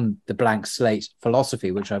book on the blank slate philosophy,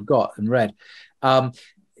 which I've got and read.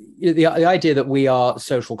 The idea that we are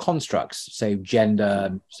social constructs, say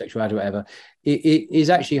gender, sexuality, whatever, it is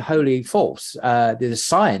actually wholly false. The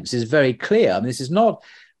science is very clear. I mean, this is not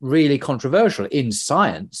really controversial in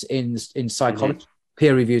science, in psychology. Mm-hmm.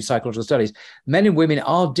 Peer-reviewed psychological studies. Men and women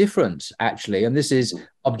are different, actually, and this is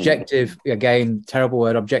objective. Again, terrible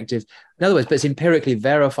word, objective. In other words, but it's empirically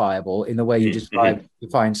verifiable in the way you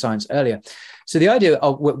defined science earlier. So the idea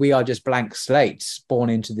of we are just blank slates born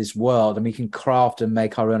into this world, and we can craft and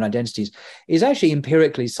make our own identities, is actually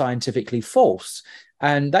empirically, scientifically false.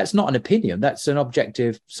 And that's not an opinion, that's an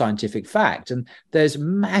objective scientific fact. And there's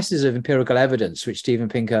masses of empirical evidence, which Steven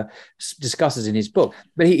Pinker discusses in his book.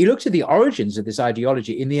 But he looked at the origins of this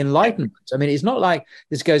ideology in the Enlightenment. I mean, it's not like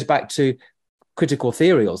this goes back to critical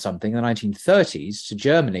theory or something in the 1930s to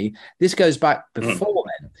Germany. This goes back before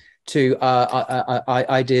then to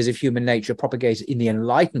ideas of human nature propagated in the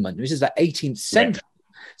Enlightenment. This is the 18th century.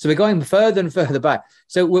 So we're going further and further back.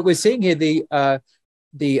 So we're seeing here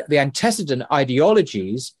the antecedent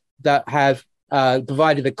ideologies that have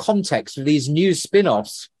provided the context for these new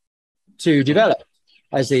spin-offs to develop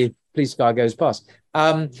as the police car goes past.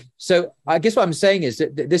 So I guess what I'm saying is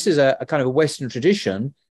that this is a kind of a Western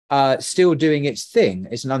tradition still doing its thing.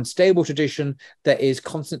 It's an unstable tradition that is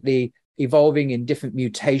constantly evolving in different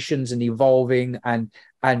mutations and evolving and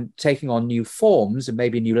taking on new forms and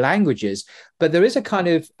maybe new languages. But there is a kind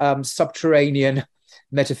of subterranean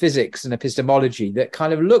metaphysics and epistemology that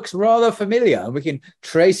kind of looks rather familiar, and we can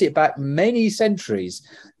trace it back many centuries.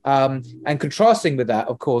 And contrasting with that,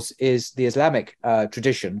 of course, is the Islamic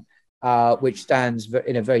tradition, which stands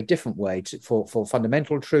in a very different way for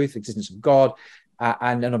fundamental truth, existence of God,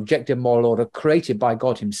 and an objective moral order created by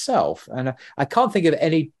God himself. And I can't think of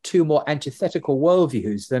any two more antithetical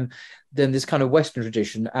worldviews than this kind of Western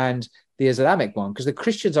tradition and the Islamic one, because the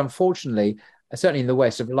Christians, unfortunately, certainly in the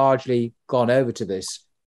West, have largely gone over to this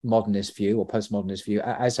modernist view or postmodernist view,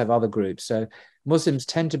 as have other groups. So Muslims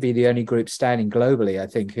tend to be the only group standing globally, I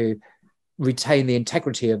think, who retain the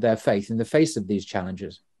integrity of their faith in the face of these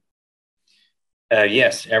challenges.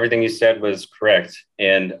 Yes, everything you said was correct.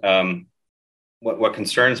 And what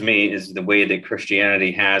concerns me is the way that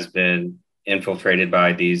Christianity has been infiltrated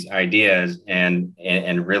by these ideas and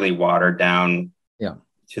really watered down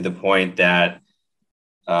to the point that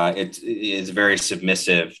it is very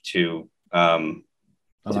submissive to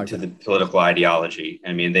the political ideology.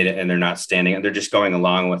 I mean, they're not standing; they're just going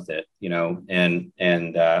along with it, you know. And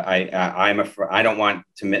I don't want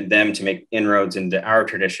them to make inroads into our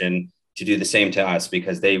tradition to do the same to us,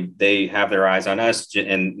 because they have their eyes on us,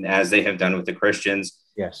 and as they have done with the Christians.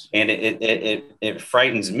 Yes. And it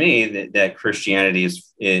frightens me that Christianity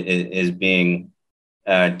is being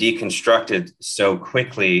deconstructed so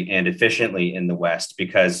quickly and efficiently in the West,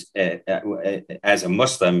 because as a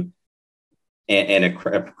Muslim and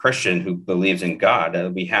a Christian who believes in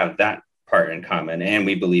God, we have that part in common, and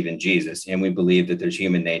we believe in Jesus, and we believe that there's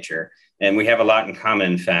human nature, and we have a lot in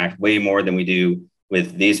common. In fact, way more than we do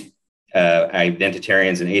with these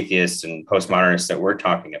identitarians and atheists and postmodernists that we're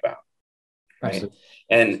talking about. Right? Absolutely.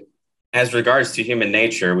 And as regards to human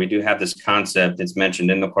nature, we do have this concept that's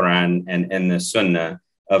mentioned in the Quran and in the Sunnah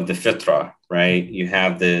of the fitra, right? You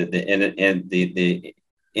have the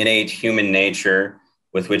innate human nature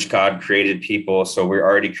with which God created people. So we're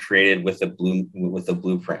already created with a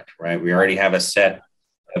blueprint, right? We already have a set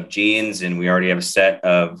of genes, and we already have a set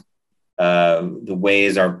of the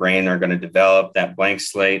ways our brain are going to develop. That blank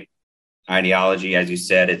slate ideology, as you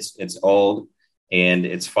said, it's old and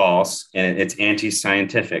it's false and it's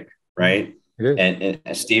anti-scientific, right? And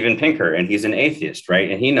Steven Pinker, and he's an atheist,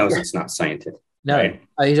 right? And he knows it's not scientific. No, right?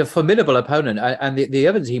 He's a formidable opponent. And the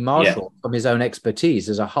evidence he marshaled from his own expertise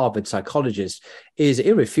as a Harvard psychologist is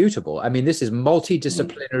irrefutable. I mean, this is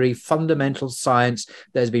multidisciplinary, fundamental science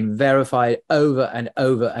that has been verified over and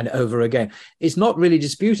over and over again. It's not really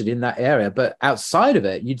disputed in that area, but outside of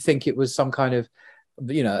it, you'd think it was some kind of,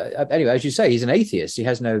 you know, anyway, as you say, he's an atheist. He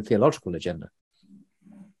has no theological agenda.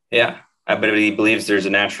 Yeah. But he believes there's a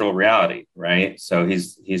natural reality, right? So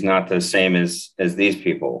he's not the same as these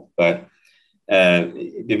people, but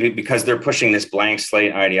because they're pushing this blank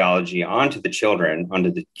slate ideology onto the children,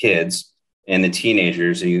 onto the kids and the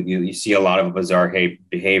teenagers, you see a lot of bizarre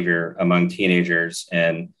behavior among teenagers,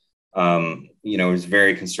 and you know, it's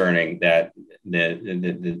very concerning that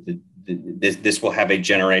this will have a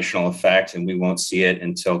generational effect, and we won't see it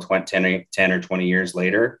until 10 or 20 years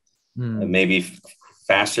later, maybe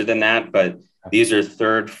faster than that. But these are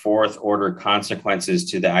third, fourth order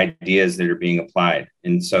consequences to the ideas that are being applied.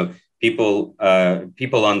 And so people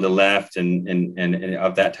on the left and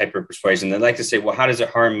of that type of persuasion, they like to say, well, how does it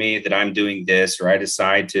harm me that I'm doing this, or I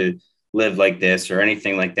decide to live like this, or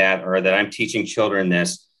anything like that, or that I'm teaching children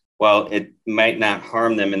this? Well, it might not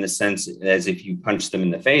harm them in the sense as if you punch them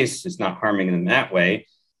in the face. It's not harming them that way,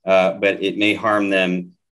 but it may harm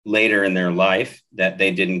them later in their life, that they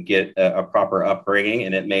didn't get a proper upbringing,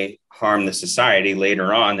 and it may harm the society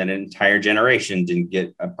later on that an entire generation didn't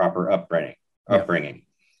get a proper upbringing.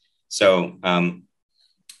 So,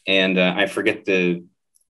 I forget the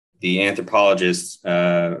anthropologist.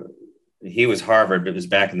 He was Harvard, but it was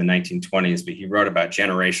back in the 1920s. But he wrote about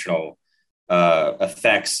generational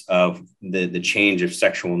effects of the change of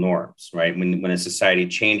sexual norms. Right, when a society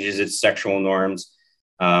changes its sexual norms,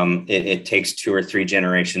 it takes 2 or 3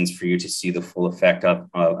 generations for you to see the full effect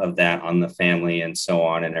of that on the family and so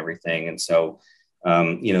on and everything. And so,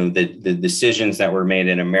 you know, the decisions that were made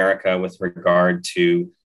in America with regard to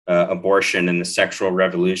abortion and the sexual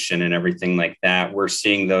revolution and everything like that, we're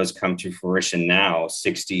seeing those come to fruition now,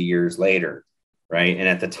 60 years later, right? And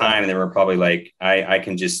at the time, they were probably like, I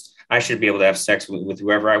should be able to have sex with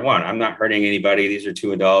whoever I want. I'm not hurting anybody. These are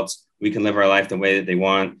 2 adults. We can live our life the way that they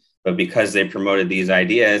want. But because they promoted these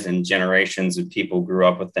ideas and generations of people grew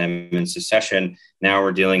up with them in succession, now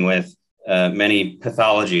we're dealing with many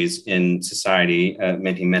pathologies in society,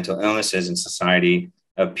 many mental illnesses in society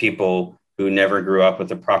of people who never grew up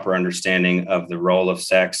with a proper understanding of the role of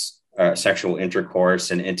sex, sexual intercourse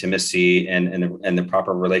and intimacy, and the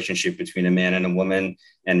proper relationship between a man and a woman,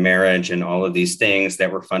 and marriage, and all of these things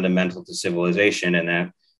that were fundamental to civilization and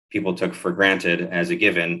that people took for granted as a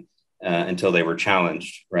given until they were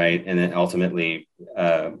challenged, right? And then ultimately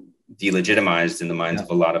delegitimized in the minds of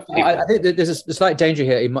a lot of people. I think that there's a slight danger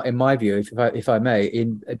here, in my view, if I may,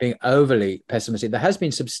 in being overly pessimistic. There has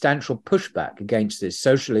been substantial pushback against this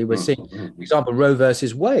socially. We're seeing, for example, Roe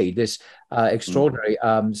versus Wade. This extraordinary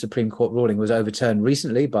Supreme Court ruling was overturned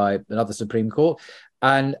recently by another Supreme Court.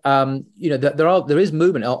 And you know, there is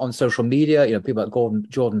movement on social media. You know, people like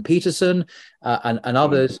Jordan Peterson and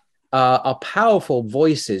others. Are powerful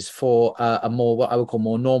voices for a more, what I would call,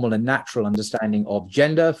 more normal and natural understanding of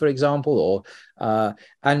gender, for example, or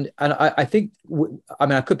and I think, I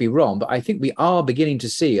mean, I could be wrong, but I think we are beginning to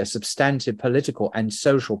see a substantive political and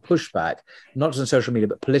social pushback, not just on social media,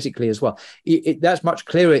 but politically as well. That's much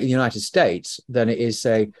clearer in the United States than it is,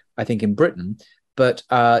 say, I think in Britain. but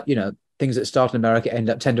things that start in America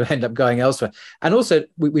tend to end up going elsewhere. And also,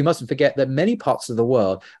 we mustn't forget that many parts of the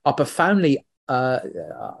world are profoundly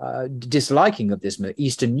disliking of this movement.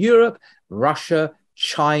 Eastern Europe, Russia,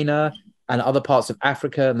 China, and other parts of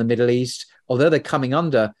Africa and the Middle East, although they're coming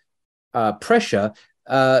under pressure,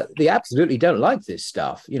 they absolutely don't like this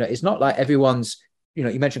stuff. It's not like everyone's,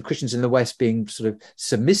 you mentioned Christians in the West being sort of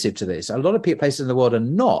submissive to this. A lot of places in the world are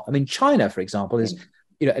not. I mean, China, for example, is,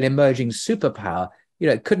 an emerging superpower.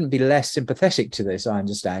 It couldn't be less sympathetic to this, I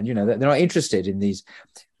understand. They're not interested in these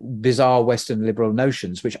bizarre Western liberal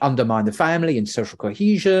notions which undermine the family and social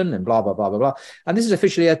cohesion and blah, blah, blah, blah, blah. And this is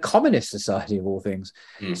officially a communist society of all things.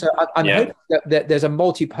 So I'm hoping that there's a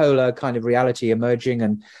multipolar kind of reality emerging,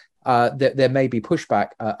 and there may be pushback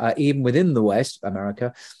even within the West,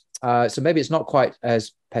 America. So maybe it's not quite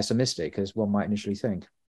as pessimistic as one might initially think.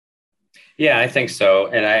 Yeah, I think so.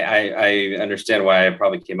 And I understand why I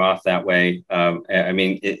probably came off that way. I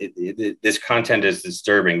mean, this content is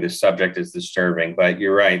disturbing. This subject is disturbing. But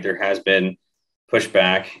you're right. There has been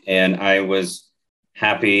pushback. And I was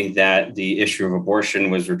happy that the issue of abortion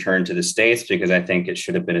was returned to the states, because I think it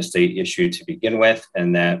should have been a state issue to begin with.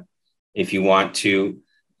 And that if you want a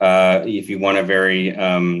very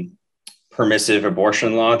permissive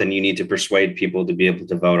abortion law, then you need to persuade people to be able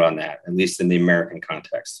to vote on that, at least in the American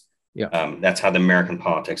context. Yeah, that's how the American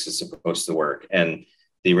politics is supposed to work. And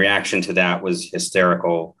the reaction to that was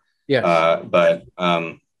hysterical. Yeah.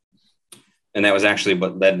 And that was actually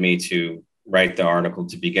what led me to write the article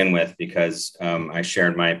to begin with, because I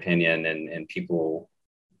shared my opinion, and people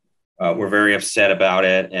were very upset about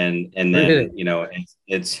it. And then, really?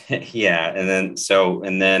 It's yeah.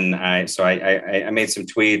 And then I made some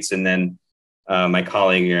tweets, and then my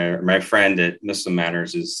colleague, my friend at Muslim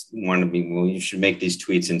Matters wanted me, well, you should make these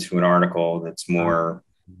tweets into an article that's more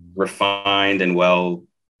refined and well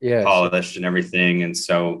polished and everything. And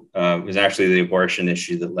so it was actually the abortion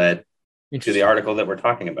issue that led to the article that we're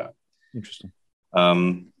talking about. Interesting.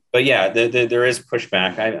 But yeah, there is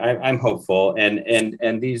pushback. I'm hopeful,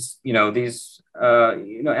 and these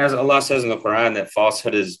as Allah says in the Quran, that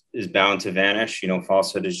falsehood is bound to vanish.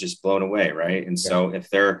 Falsehood is just blown away, right? And so if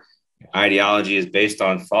their ideology is based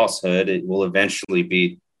on falsehood, it will eventually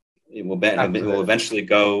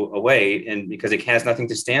go away, and because it has nothing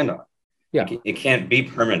to stand on. Yeah, it can't be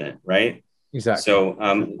permanent, right? Exactly. So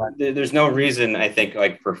there's no reason, I think,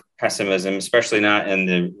 for pessimism, especially not in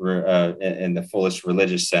the fullest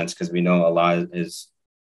religious sense, because we know Allah is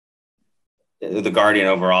the guardian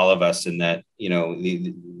over all of us, and that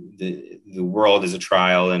the world is a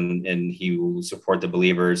trial, and He will support the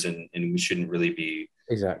believers, and we shouldn't really be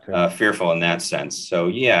fearful in that sense. So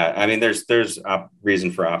yeah, I mean, there's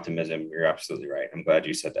reason for optimism. You're absolutely right. I'm glad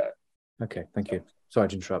you said that. Okay, thank you. Sorry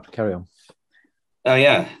to interrupt. Carry on. Oh,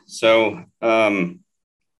 yeah. So I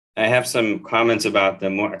have some comments about the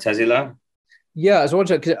Mu'tazila. Yeah, I was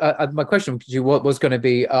wondering, my question to you was going to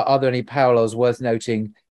be, are there any parallels worth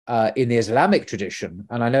noting in the Islamic tradition?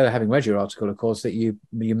 And I know, having read your article, of course, that you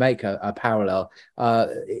make a parallel.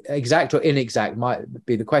 Exact or inexact might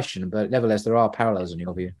be the question, but nevertheless, there are parallels in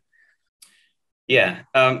your view. Yeah,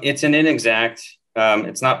 it's an inexact.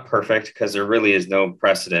 It's not perfect, because there really is no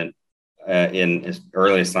precedent in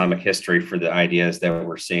early Islamic history for the ideas that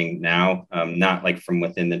we're seeing now, not from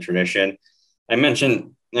within the tradition. I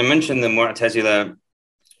mentioned the Mu'tazila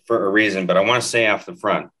for a reason, but I want to say up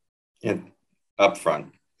front, that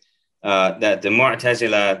the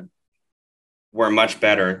Mu'tazila were much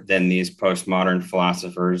better than these postmodern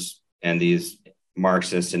philosophers and these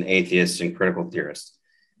Marxists and atheists and critical theorists.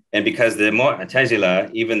 And because the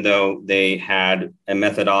Mu'tazila, even though they had a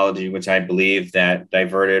methodology which I believe that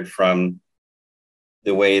diverted from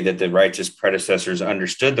the way that the righteous predecessors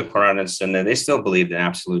understood the Quran and Sunnah, they still believed in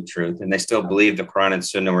absolute truth, and they still believed the Quran and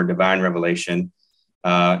Sunnah were divine revelation.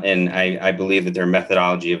 And I believe that their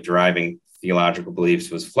methodology of deriving theological beliefs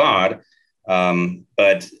was flawed,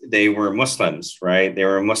 but they were Muslims, right? They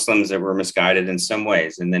were Muslims that were misguided in some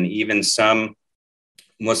ways. And then even some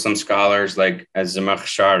Muslim scholars like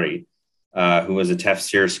Az-Zamakhshari, who was a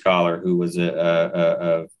tafsir scholar, who was of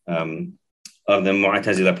the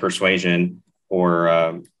Mu'tazila persuasion,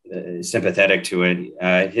 or sympathetic to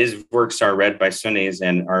it. His works are read by Sunnis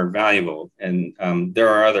and are valuable. And there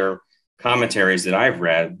are other commentaries that I've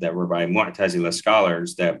read that were by Mu'tazila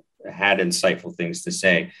scholars that had insightful things to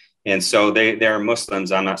say. And so they're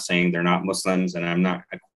Muslims. I'm not saying they're not Muslims, and I'm not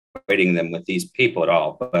equating them with these people at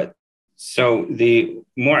all. But so the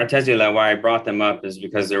Mu'tazila, why I brought them up is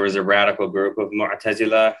because there was a radical group of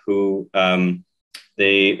Mu'tazila who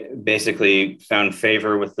they basically found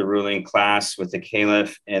favor with the ruling class, with the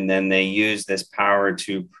caliph, and then they used this power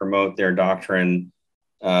to promote their doctrine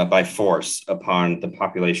by force upon the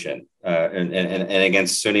population, and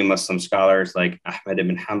against Sunni Muslim scholars like Ahmed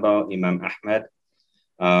ibn Hanbal, Imam Ahmed,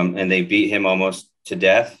 and they beat him almost to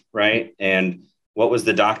death, right? And what was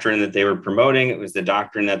the doctrine that they were promoting? It was the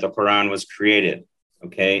doctrine that the Quran was created,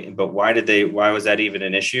 okay? But why was that even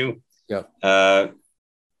an issue? Yeah.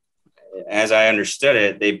 As I understood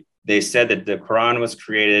it, they said that the Quran was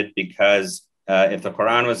created because if the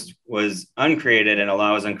Quran was uncreated and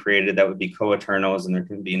Allah was uncreated, that would be co-eternals, and there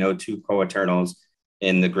can be no two co-eternals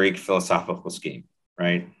in the Greek philosophical scheme,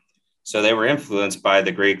 right? So they were influenced by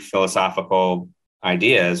the Greek philosophical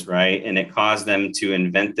ideas, right? And it caused them to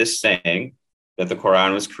invent this saying that the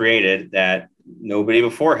Quran was created that nobody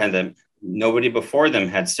before them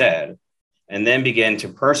had said, and then began to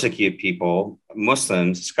persecute people,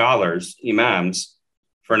 Muslims, scholars, imams,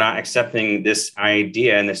 for not accepting this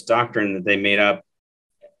idea and this doctrine that they made up,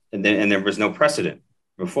 and there was no precedent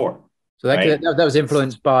before. So that was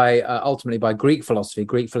influenced by ultimately by Greek philosophy,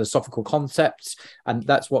 Greek philosophical concepts, and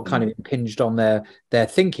that's what kind of impinged on their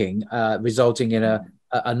thinking, resulting in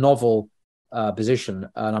a novel position,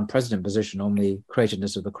 an unprecedented position on the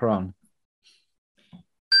createdness of the Quran.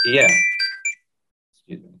 Yeah.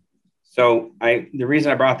 So the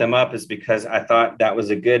reason I brought them up is because I thought that was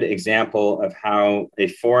a good example of how a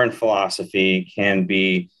foreign philosophy can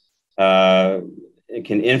be, it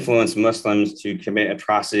can influence Muslims to commit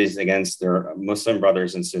atrocities against their Muslim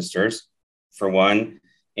brothers and sisters, for one,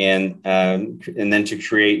 and then to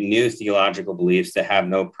create new theological beliefs that have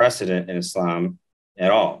no precedent in Islam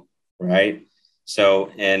at all, right?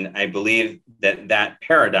 So, and I believe that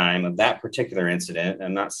paradigm of that particular incident,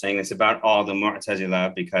 I'm not saying it's about all the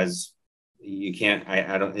Mu'tazila, because you can't,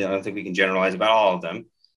 I don't think we can generalize about all of them.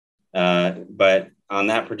 But on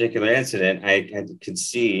that particular incident, I could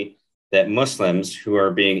see that Muslims who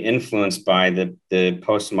are being influenced by the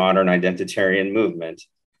postmodern identitarian movement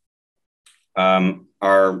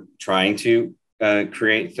are trying to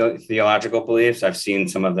create theological beliefs. I've seen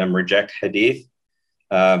some of them reject hadith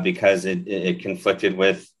because it conflicted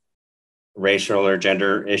with racial or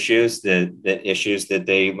gender issues, the issues that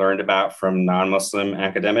they learned about from non-Muslim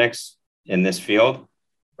academics in this field,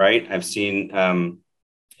 right? I've seen, and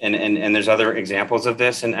there's other examples of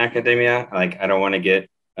this in academia. Like, I don't want to get,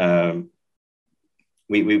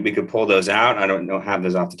 we could pull those out. I don't have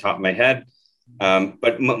those off the top of my head.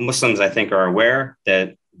 But Muslims, I think, are aware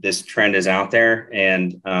that this trend is out there.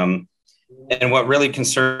 And what really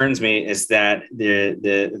concerns me is that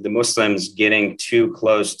the Muslims getting too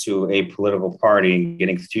close to a political party,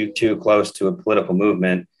 getting too close to a political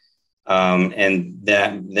movement, and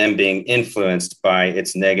that them being influenced by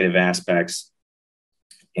its negative aspects,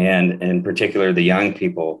 and in particular the young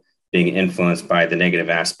people being influenced by the negative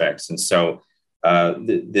aspects. And so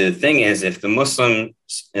the thing is, if the Muslim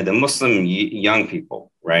young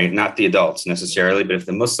people, right, not the adults necessarily, but if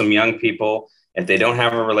the Muslim young people, if they don't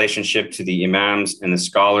have a relationship to the imams and the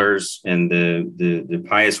scholars and the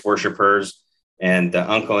pious worshipers and the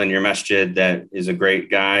uncle in your masjid that is a great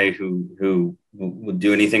guy who would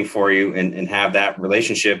do anything for you, and have that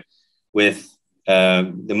relationship with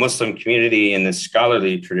the Muslim community and the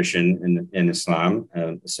scholarly tradition in Islam,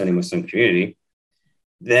 the Sunni Muslim community,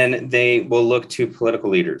 then they will look to political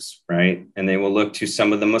leaders, right? And they will look to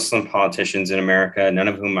some of the Muslim politicians in America, none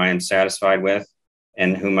of whom I am satisfied with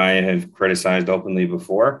and whom I have criticized openly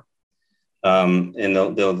before. And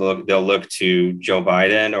they'll look to Joe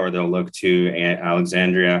Biden, or they'll look to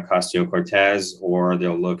Alexandria Ocasio-Cortez, or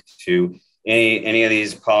they'll look to any of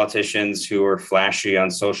these politicians who are flashy on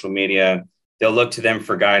social media. They'll look to them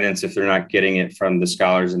for guidance if they're not getting it from the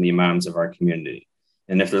scholars and the imams of our community.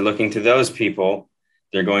 And if they're looking to those people,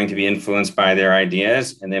 they're going to be influenced by their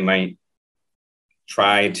ideas, and they might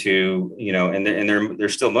try to, and they're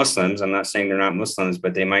still Muslims. I'm not saying they're not Muslims,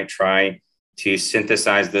 but they might try to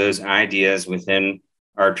synthesize those ideas within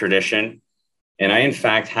our tradition. And I, in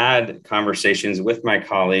fact, had conversations with my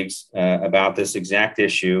colleagues about this exact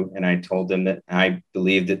issue. And I told them that I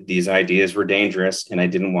believed that these ideas were dangerous, and I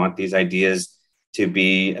didn't want these ideas to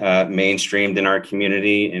be mainstreamed in our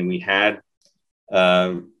community. And we had,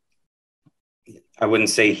 I wouldn't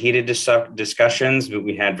say heated discussions, but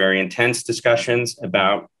we had very intense discussions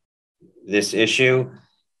about this issue.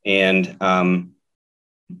 And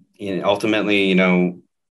ultimately,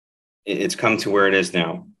 it's come to where it is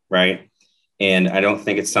now, right? And I don't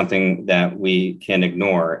think it's something that we can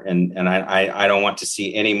ignore. And I don't want to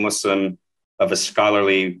see any Muslim of a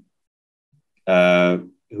scholarly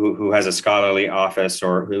who has a scholarly office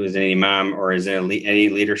or who is an imam or is in any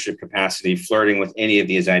leadership capacity flirting with any of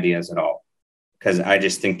these ideas at all. Because I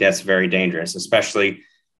just think that's very dangerous, especially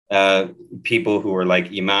people who are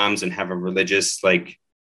like imams and have a religious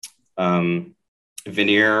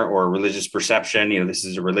veneer or religious perception. This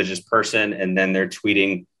is a religious person, and then they're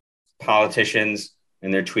tweeting politicians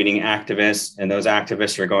and they're tweeting activists, and those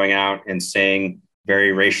activists are going out and saying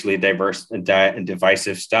very racially diverse and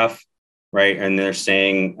divisive stuff, right? And they're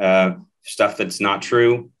saying stuff that's not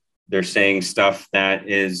true. They're saying stuff that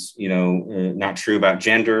is, not true about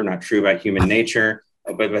gender, not true about human nature.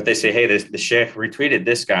 But they say, hey, the sheikh retweeted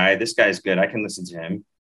this guy. This guy's good. I can listen to him.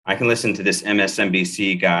 I can listen to this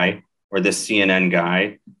MSNBC guy or this CNN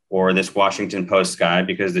guy or this Washington Post guy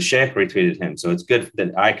because the sheikh retweeted him. So it's good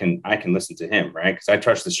that I can listen to him, right? Because I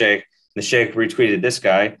trust the sheikh. The sheikh retweeted this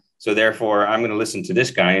guy. So therefore, I'm going to listen to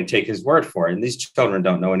this guy and take his word for it. And these children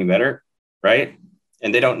don't know any better, right?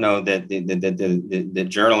 And they don't know that the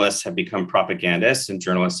journalists have become propagandists and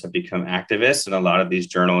journalists have become activists. And a lot of these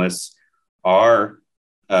journalists are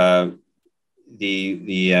are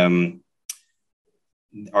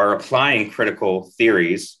applying critical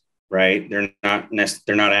theories, right? They're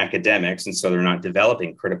not academics, and so they're not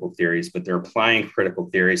developing critical theories, but they're applying critical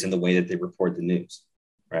theories in the way that they report the news,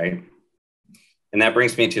 right? And that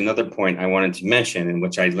brings me to another point I wanted to mention, and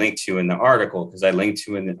which I linked to in the article, because I linked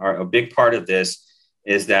to a big part of this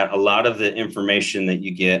is that a lot of the information that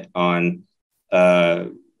you get on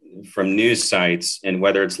from news sites, and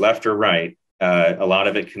whether it's left or right, a lot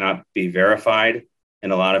of it cannot be verified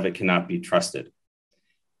and a lot of it cannot be trusted.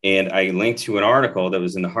 And I linked to an article that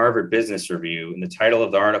was in the Harvard Business Review, and the title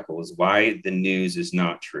of the article is Why the News is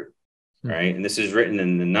Not True, right? And this is written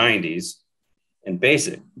in the 90s. And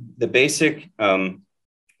the basic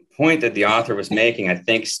point that the author was making, I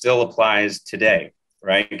think, still applies today,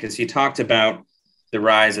 right? Because he talked about the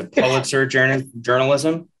rise of Pulitzer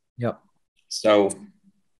journalism. Yep. So,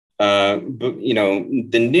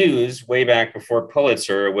 the news way back before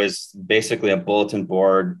Pulitzer was basically a bulletin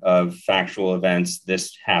board of factual events.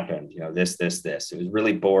 This happened, this. It was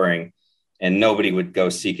really boring, and nobody would go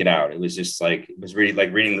seek it out. It was just like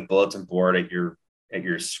reading the bulletin board at your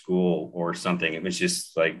school or something. It was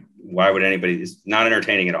just like, why would anybody? It's not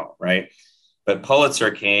entertaining at all, right? But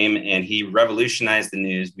Pulitzer came and he revolutionized the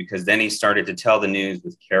news, because then he started to tell the news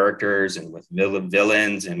with characters and with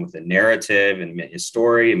villains and with a narrative and a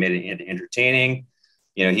story and made it entertaining.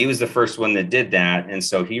 He was the first one that did that. And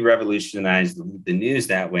so he revolutionized the news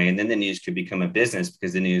that way. And then the news could become a business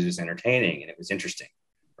because the news was entertaining and it was interesting,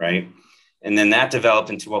 right? And then that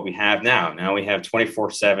developed into what we have now. Now we have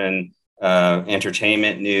 24/7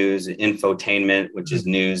 entertainment news, infotainment, which is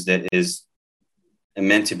news that is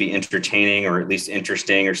meant to be entertaining or at least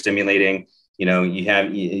interesting or stimulating. You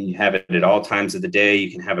have it at all times of the day. You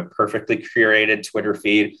can have a perfectly curated Twitter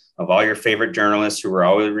feed of all your favorite journalists who are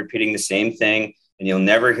always repeating the same thing, and you'll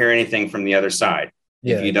never hear anything from the other side.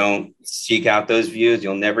 Yeah. If you don't seek out those views,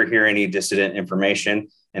 you'll never hear any dissident information,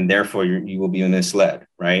 and therefore you will be misled,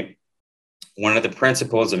 right? One of the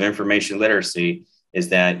principles of information literacy is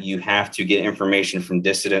that you have to get information from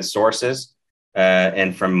dissident sources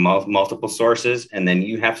and from multiple sources. And then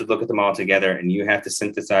you have to look at them all together, and you have to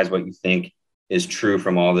synthesize what you think is true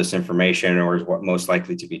from all this information, or is what most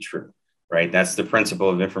likely to be true, right? That's the principle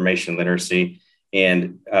of information literacy.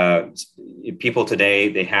 And people today,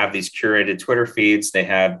 they have these curated Twitter feeds. They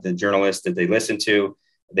have the journalists that they listen to.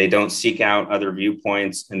 They don't seek out other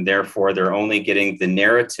viewpoints, and therefore they're only getting the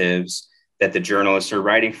narratives that the journalists are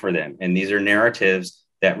writing for them. And these are narratives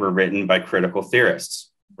that were written by critical theorists,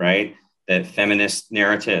 right? That feminist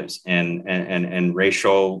narratives and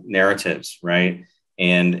racial narratives, right?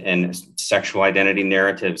 And sexual identity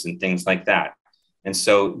narratives and things like that. And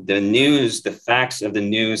so the news, the facts of the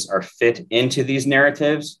news are fit into these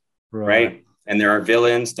narratives, right? And there are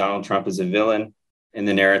villains. Donald Trump is a villain in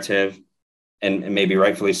the narrative, and maybe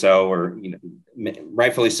rightfully so, or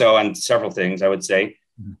rightfully so on several things, I would say,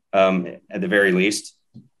 at the very least.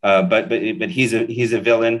 But he's a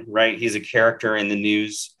villain, right? He's a character in the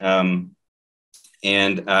news.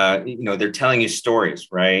 They're telling you stories,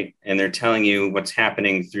 right? And they're telling you what's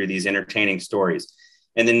happening through these entertaining stories.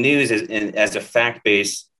 And the news as a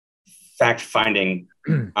fact-based, fact-finding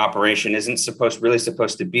operation isn't supposed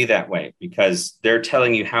to be that way, because they're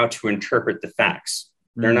telling you how to interpret the facts.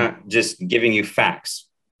 They're not just giving you facts,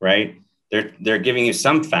 right? They're giving you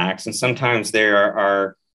some facts, and sometimes they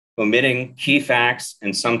are omitting key facts,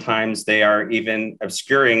 and sometimes they are even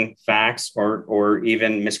obscuring facts or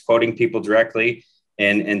even misquoting people directly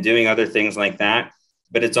and doing other things like that.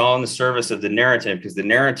 but it's all in the service of the narrative, because the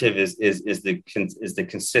narrative is the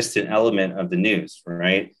consistent element of the news,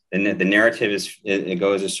 right? And the narrative it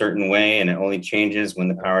goes a certain way, and it only changes when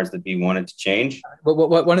the powers that be want it to change. But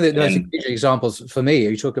one of the most examples for me,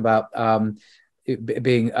 you talk about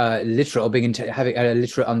being literate, or having a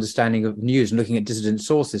literate understanding of news and looking at dissident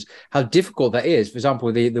sources, how difficult that is. For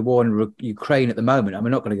example, the war in Ukraine at the moment, I'm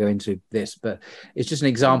not going to go into this, but it's just an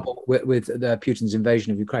example with Putin's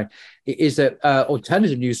invasion of Ukraine, is that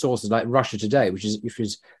alternative news sources like Russia Today, which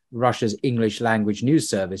is Russia's English language news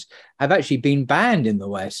service, have actually been banned in the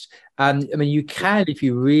West. And I mean, you can, if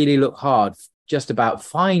you really look hard, just about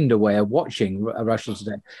find a way of watching Russia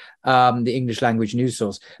Today, the English language news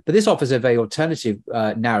source. But this offers a very alternative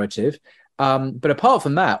narrative. But apart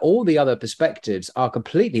from that, all the other perspectives are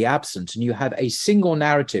completely absent. And you have a single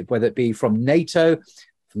narrative, whether it be from NATO,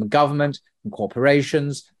 from the government, from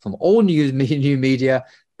corporations, from all new media,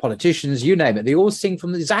 politicians, you name it. They all sing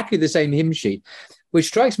from exactly the same hymn sheet, which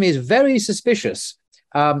strikes me as very suspicious,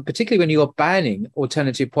 particularly when you're banning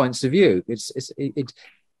alternative points of view.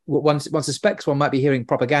 One suspects one might be hearing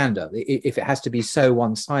propaganda if it has to be so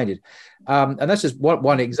one-sided. And that's just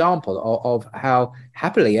one example of how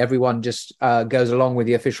happily everyone just goes along with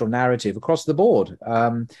the official narrative across the board.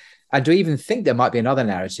 And to even think there might be another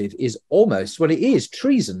narrative is almost, well, it is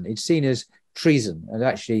treason. It's seen as treason and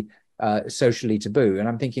actually socially taboo. And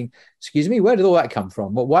I'm thinking, excuse me, where did all that come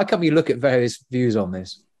from? Well, why can't we look at various views on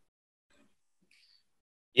this?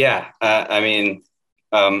 Yeah,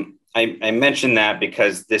 I mentioned that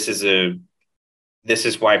because this is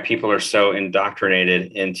why people are so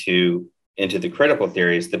indoctrinated into the critical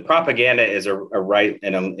theories. The propaganda is a right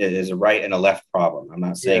and a left problem. I'm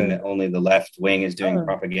not saying that only the left wing is doing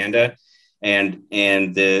propaganda, and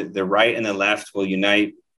the right and the left will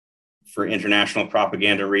unite for international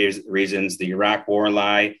propaganda reasons. The Iraq war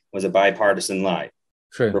lie was a bipartisan lie.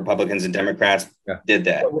 True. Republicans and Democrats did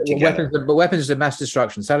that together. Weapons of mass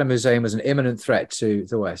destruction. Saddam Hussein was an imminent threat to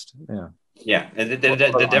the West. Yeah. Yeah. And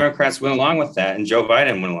the Democrats went along with that, and Joe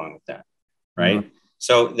Biden went along with that. Right. Mm-hmm.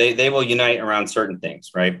 So they will unite around certain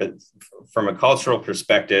things. Right. But from a cultural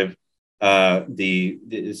perspective, a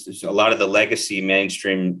lot of the legacy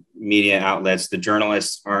mainstream media outlets, the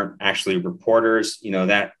journalists aren't actually reporters. You know,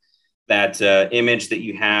 that image that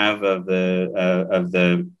you have of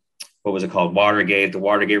the what was it called? Watergate. The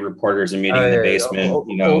Watergate reporters are meeting in the basement. All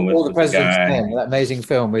the President's Men, that amazing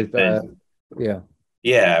film with,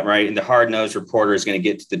 Yeah, right. And the hard-nosed reporter is going to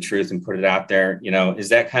get to the truth and put it out there. You know, is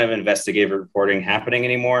that kind of investigative reporting happening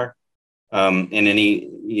anymore? A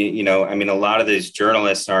lot of these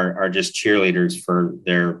journalists are just cheerleaders for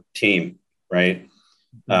their team, right?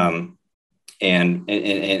 Mm-hmm. And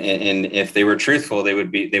if they were truthful, they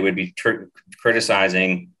would be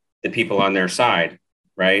criticizing the people on their side.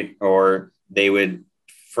 Right. Or they would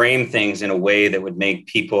frame things in a way that would make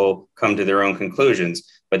people come to their own conclusions,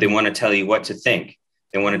 but they want to tell you what to think.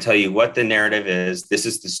 They want to tell you what the narrative is. This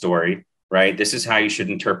is the story, right? This is how you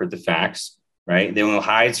should interpret the facts, right? They will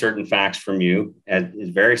hide certain facts from you, as is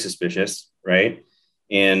very suspicious, right?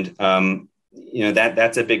 And,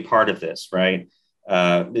 that's a big part of this, right?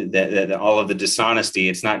 That all of the dishonesty,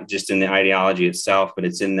 it's not just in the ideology itself, but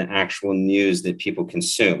it's in the actual news that people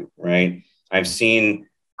consume, right? I've seen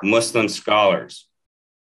Muslim scholars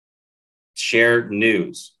share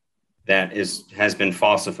news that has been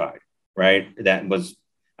falsified, right? That was,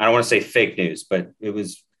 I don't want to say fake news, but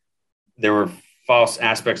there were false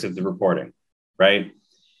aspects of the reporting, right?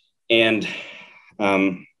 And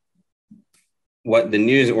what the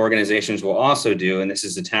news organizations will also do, and this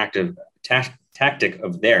is a tactic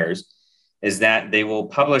of theirs, is that they will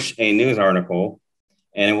publish a news article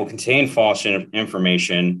and it will contain false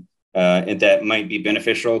information that might be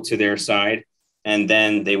beneficial to their side, and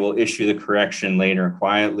then they will issue the correction later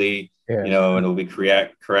quietly. Yeah. It'll be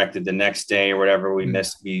corrected the next day or whatever. We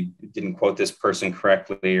didn't quote this person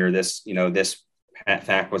correctly, or this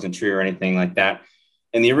fact wasn't true or anything like that.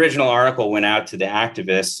 And the original article went out to the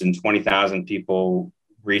activists, and 20,000 people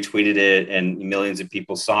retweeted it, and millions of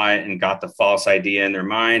people saw it and got the false idea in their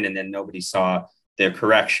mind, and then nobody saw their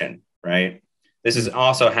correction, right? This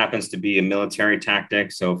also happens to be a military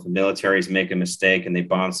tactic. So if the militaries make a mistake and they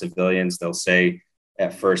bomb civilians, they'll say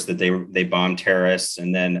at first that they bombed terrorists.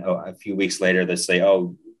 And then a few weeks later, they'll say,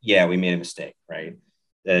 oh, yeah, we made a mistake, right?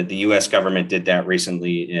 The U.S. government did that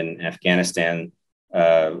recently in Afghanistan.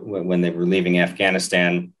 When they were leaving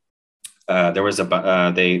Afghanistan, there was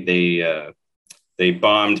they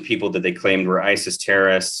bombed people that they claimed were ISIS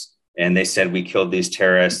terrorists. And they said, we killed these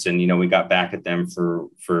terrorists, and, we got back at them for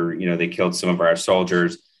they killed some of our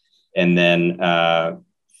soldiers. And then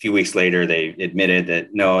few weeks later, they admitted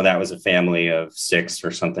that, no, that was a family of 6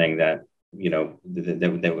 or something that,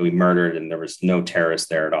 that we murdered, and there was no terrorists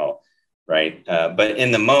there at all. Right. But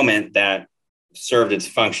in the moment, that served its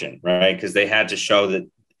function, right? Because they had to show that,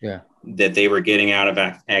 that they were getting out of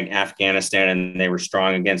Afghanistan and they were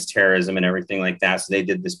strong against terrorism and everything like that. So they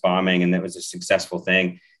did this bombing, and that was a successful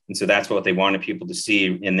thing. And so that's what they wanted people to see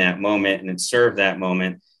in that moment, and it served that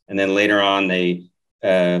moment. And then later on, they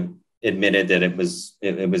admitted that it was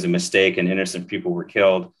a mistake and innocent people were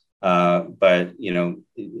killed. But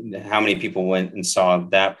how many people went and saw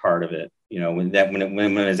that part of it? When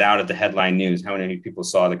it was out of the headline news, how many people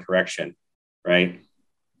saw the correction, right?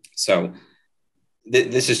 So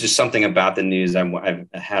this is just something about the news I've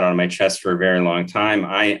had on my chest for a very long time.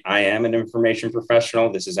 I am an information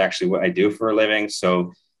professional. This is actually what I do for a living.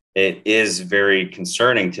 So it is very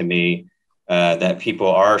concerning to me that people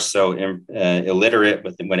are so illiterate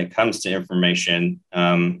when it comes to information,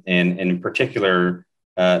 and in particular,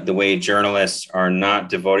 the way journalists are not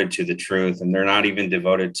devoted to the truth, and they're not even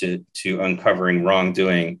devoted to uncovering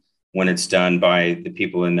wrongdoing when it's done by the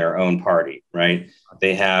people in their own party, right?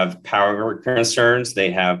 They have power concerns,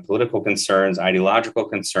 they have political concerns, ideological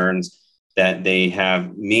concerns, that they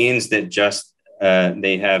have means that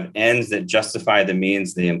they have ends that justify the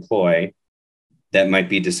means they employ that might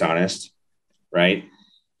be dishonest, right?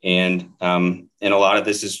 And a lot of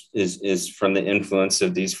this is from the influence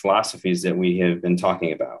of these philosophies that we have been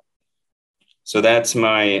talking about. So that's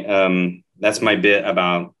my bit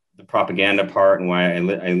about the propaganda part, and why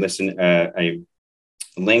I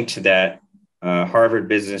linked to that Harvard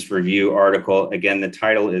Business Review article. Again, the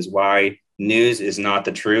title is "Why News is Not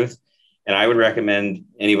the Truth," and I would recommend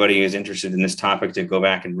anybody who's interested in this topic to go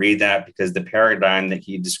back and read that, because the paradigm that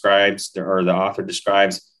he describes, or the author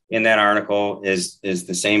describes in that article, is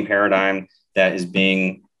the same paradigm that is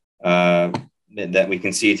being that we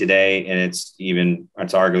can see today, and it's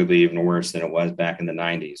arguably even worse than it was back in the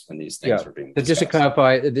 90s when these things were being discussed. Just to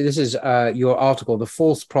clarify, this is your article, "The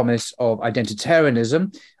False Promise of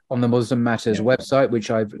Identitarianism," on the Muslim Matters website,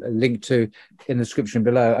 which I've linked to in the description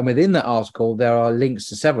below. And within that article, there are links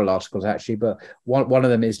to several articles, actually, but one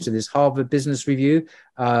of them is to this Harvard Business Review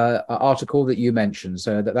article that you mentioned.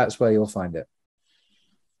 So that's where you'll find it.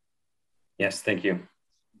 Yes, thank you.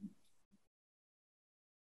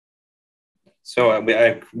 So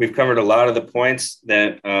we've covered a lot of the points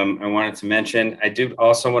that I wanted to mention. I do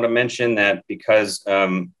also want to mention that because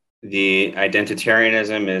the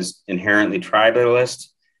identitarianism is inherently tribalist,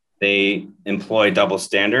 they employ double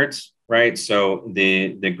standards, right? So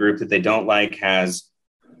the group that they don't like has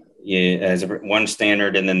one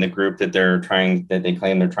standard, and then the group that they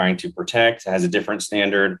claim they're trying to protect has a different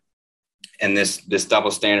standard. And this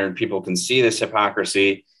double standard, people can see this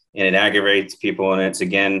hypocrisy, and it aggravates people. And it's,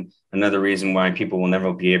 again, another reason why people will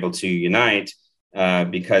never be able to unite,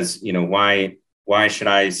 because, why should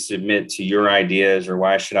I submit to your ideas, or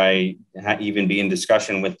why should I even be in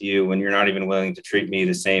discussion with you when you're not even willing to treat me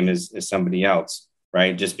the same as somebody else,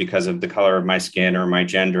 right? Just because of the color of my skin, or my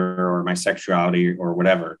gender, or my sexuality, or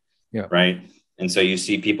whatever, right? And so you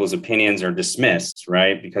see people's opinions are dismissed,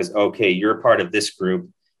 right? Because, okay, you're part of this group,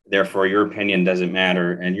 therefore your opinion doesn't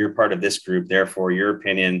matter, and you're part of this group, therefore your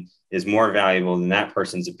opinion is more valuable than that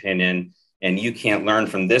person's opinion, and you can't learn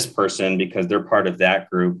from this person because they're part of that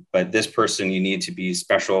group, but this person, you need to be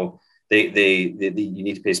special. You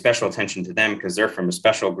need to pay special attention to them because they're from a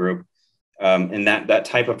special group, and that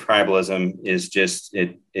type of tribalism is just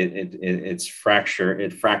it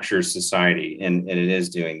fractures society, and it is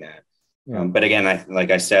doing that. But again, like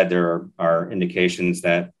I said, there are indications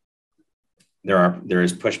that there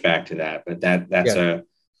is pushback to that, but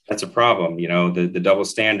that's a problem. The double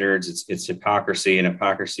standards, it's hypocrisy, and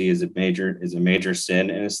hypocrisy is a major sin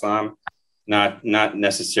in Islam. Not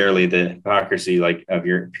necessarily the hypocrisy like of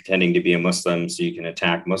you're pretending to be a Muslim so you can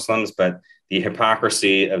attack Muslims, but the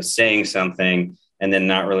hypocrisy of saying something and then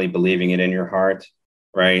not really believing it in your heart,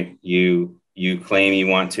 right? You claim you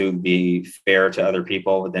want to be fair to other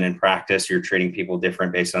people, but then in practice you're treating people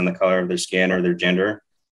different based on the color of their skin or their gender.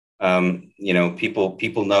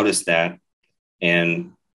 People notice that,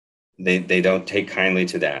 and they don't take kindly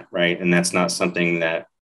to that, right? And that's not something that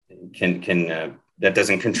that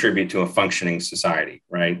doesn't contribute to a functioning society,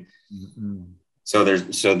 right? Mm-hmm.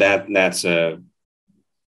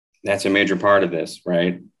 That's a major part of this,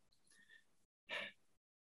 right?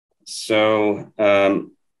 So,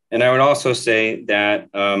 and I would also say that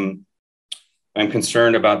I'm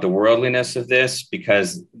concerned about the worldliness of this,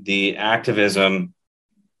 because the activism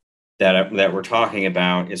that we're talking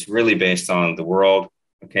about is really based on the world.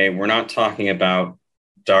 Okay, we're not talking about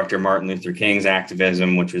Dr. Martin Luther King's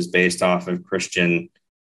activism, which was based off of Christian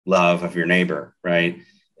love of your neighbor, right?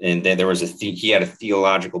 And then there was he had a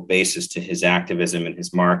theological basis to his activism and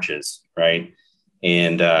his marches, right?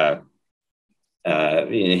 And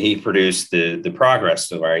he produced the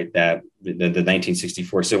progress, right? That the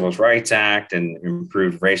 1964 Civil Rights Act and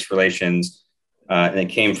improved race relations, and it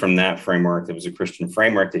came from that framework. It was a Christian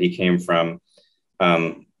framework that he came from.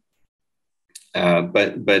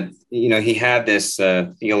 But he had this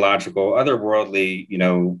theological, otherworldly,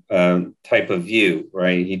 type of view,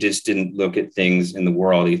 right? He just didn't look at things in the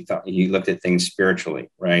world. He looked at things spiritually,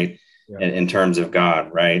 right? Yeah. In terms of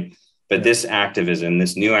God, right? But yeah. This activism,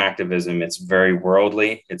 this new activism, it's very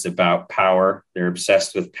worldly. It's about power. They're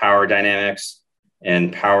obsessed with power dynamics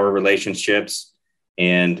and power relationships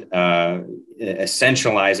and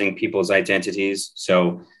essentializing people's identities.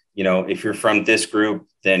 So, if you're from this group,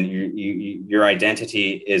 then your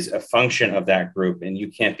identity is a function of that group, and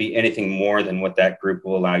you can't be anything more than what that group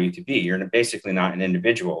will allow you to be. You're basically not an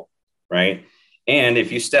individual, right? And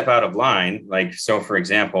if you step out of line, for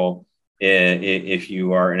example, if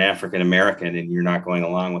you are an African American and you're not going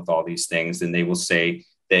along with all these things, then they will say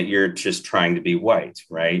that you're just trying to be white,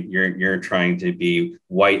 right? You're trying to be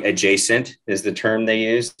white adjacent is the term they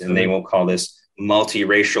use, and they will call this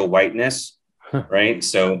multiracial whiteness. Right.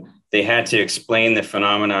 So they had to explain the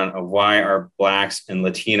phenomenon of why are Blacks and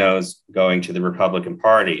Latinos going to the Republican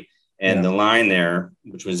Party. And the line there,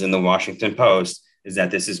 which was in the Washington Post, is that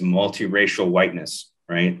this is multiracial whiteness.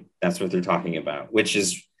 Right. That's what they're talking about, which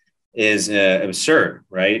is absurd.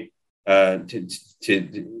 Right. Those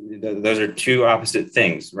are two opposite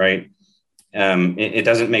things. Right. It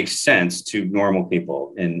doesn't make sense to normal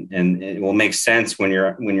people, and it will make sense when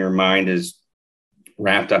your mind is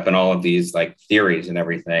wrapped up in all of these theories and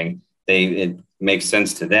everything. It makes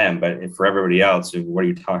sense to them, but for everybody else, what are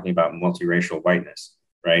you talking about? Multiracial whiteness,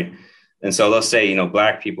 right? And so they'll say,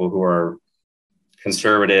 Black people who are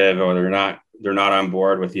conservative or they're not on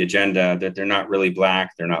board with the agenda, that they're not really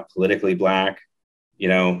Black, they're not politically Black.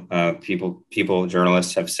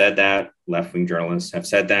 Journalists have said that, left-wing journalists have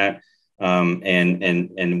said that,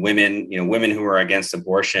 and women, women who are against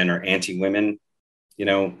abortion or anti-women,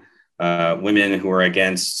 women who are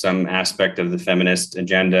against some aspect of the feminist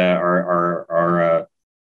agenda are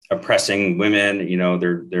oppressing women.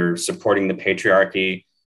 They're supporting the patriarchy.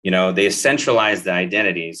 They essentialize the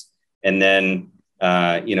identities, and then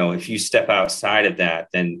if you step outside of that,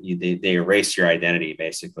 then they erase your identity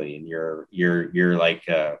basically, and you're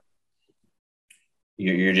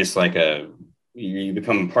just you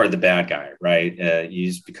become part of the bad guy, right? You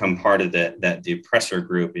just become part of the oppressor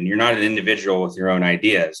group, and you're not an individual with your own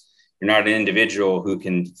ideas. You're not an individual who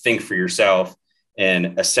can think for yourself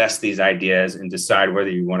and assess these ideas and decide whether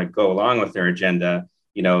you want to go along with their agenda.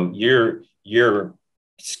 Your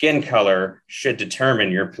skin color should determine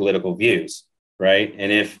your political views, right?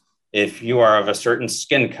 And if you are of a certain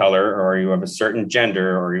skin color, or you have a certain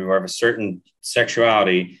gender, or you have a certain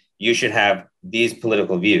sexuality, you should have these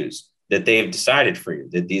political views that they have decided for you,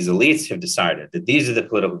 that these elites have decided that these are the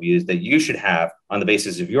political views that you should have on the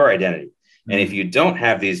basis of your identity. And if you don't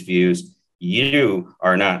have these views, you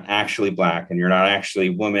are not actually Black, and you're not actually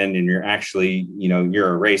woman, and you're actually,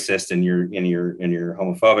 you're a racist, and you're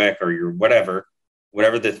homophobic, or you're whatever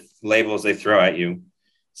the labels they throw at you.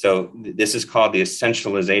 So this is called the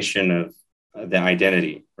essentialization of the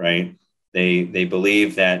identity, right? They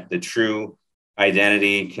believe that the true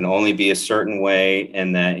identity can only be a certain way,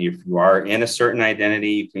 and that if you are in a certain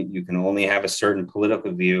identity, you can only have a certain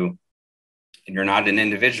political view, and you're not an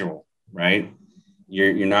individual. Right?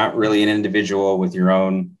 You're not really an individual with your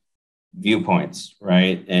own viewpoints,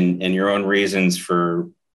 right? And your own reasons for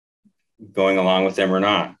going along with them or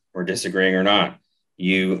not, or disagreeing or not.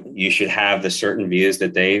 You should have the certain views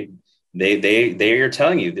that they are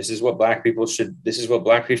telling you. This is what Black people should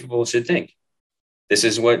think. This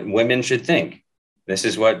is what women should think. This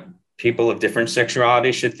is what people of different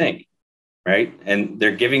sexuality should think, right? And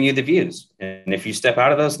they're giving you the views. And if you step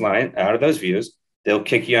out of those views, they'll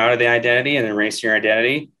kick you out of the identity and erase your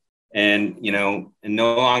identity, and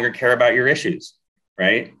no longer care about your issues,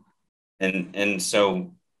 right? And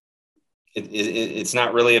so it's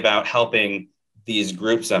not really about helping these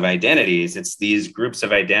groups of identities. It's these groups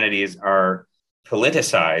of identities are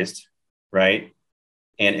politicized, right,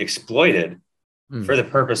 and exploited for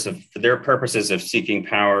their purposes of seeking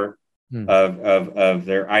power, of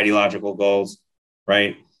their ideological goals,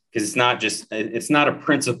 right? Because it's not a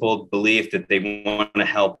principled belief that they want to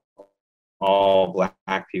help all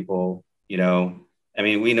Black people. We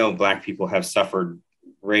know Black people have suffered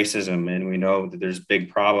racism, and we know that there's big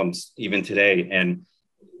problems even today. And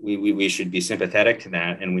we should be sympathetic to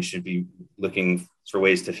that, and we should be looking for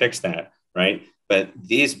ways to fix that, right? But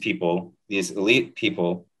these people, these elite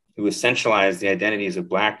people who essentialize the identities of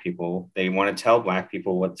Black people, they want to tell Black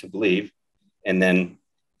people what to believe, and then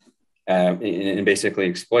and basically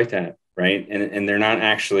exploit that, right? And they're not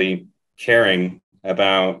actually caring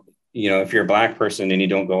about, if you're a Black person and you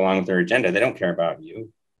don't go along with their agenda, they don't care about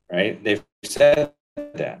you, right? They've said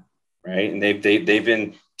that, right? And they've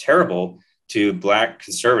been terrible to Black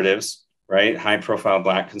conservatives, right? High profile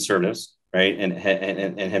Black conservatives, right? And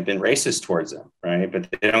have been racist towards them, right? But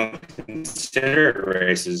they don't consider it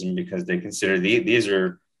racism because they consider these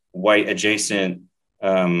are white adjacent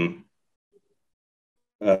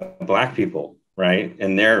Black people, right?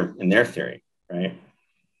 In their theory, right?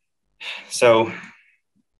 So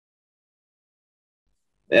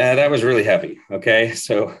that was really heavy. Okay,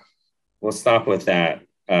 so we'll stop with that,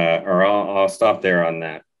 or I'll stop there on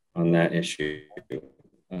that issue.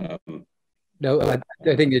 No, I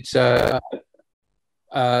think it's as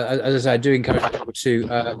I said, I do encourage people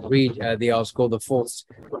to read the article, the false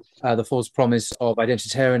promise of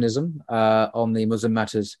identitarianism on the Muslim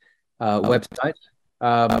Matters website.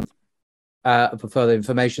 For further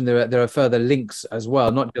information, there are further links as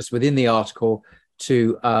well, not just within the article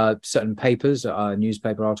to certain papers,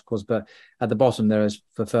 newspaper articles, but at the bottom there is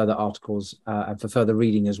for further articles and for further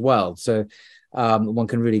reading as well. So one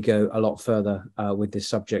can really go a lot further with this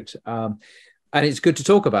subject. And it's good to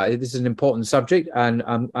talk about it. This is an important subject, and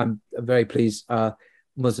I'm very pleased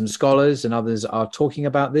Muslim scholars and others are talking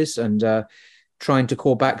about this and trying to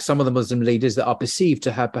call back some of the Muslim leaders that are perceived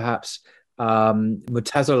to have perhaps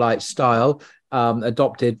Mutazilite style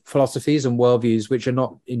adopted philosophies and worldviews which are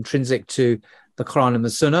not intrinsic to the Quran and the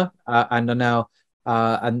Sunnah, and are now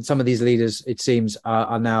and some of these leaders, it seems,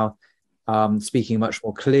 are now speaking much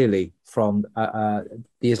more clearly from the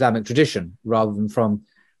Islamic tradition rather than from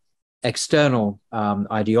external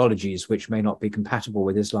ideologies which may not be compatible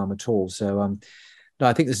with Islam at all. So no,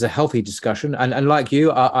 I think this is a healthy discussion, and like you,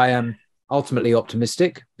 I am ultimately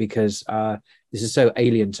optimistic because this is so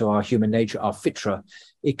alien to our human nature, our fitra.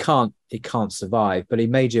 It can't survive, but it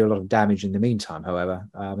may do a lot of damage in the meantime, however,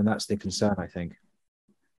 and that's the concern, I think.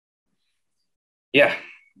 Yeah.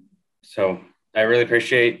 So I really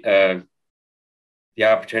appreciate the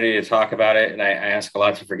opportunity to talk about it, and I ask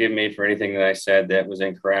Allah to forgive me for anything that I said that was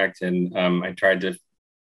incorrect. And I tried to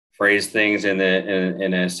phrase things in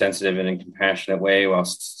a sensitive and compassionate way while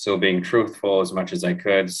still being truthful as much as I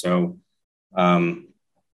could. So, I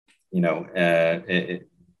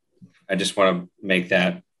just want to make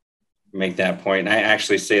that point. And I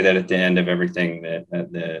actually say that at the end of everything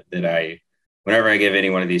that I, whenever I give any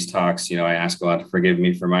one of these talks, I ask Allah to forgive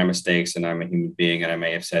me for my mistakes, and I'm a human being, and I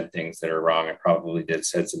may have said things that are wrong. I probably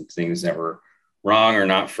said some things that were wrong or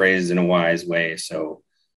not phrased in a wise way. So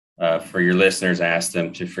for your listeners, I ask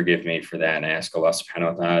them to forgive me for that, and I ask Allah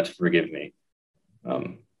subhanahu wa ta'ala to forgive me.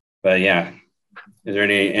 But yeah, is there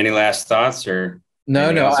any last thoughts or?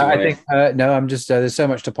 No, I think no. I'm just there's so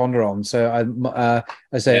much to ponder on. So I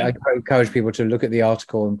encourage people to look at the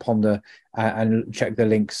article and ponder and check the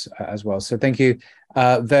links as well. So thank you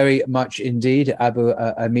very much indeed, Abu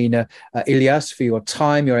Amina Elias, for your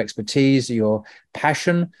time, your expertise, your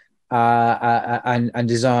passion, and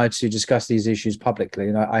desire to discuss these issues publicly.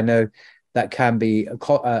 And I know that can be a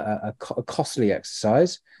costly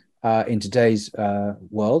exercise in today's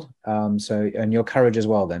world. And your courage as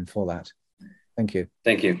well then for that. Thank you.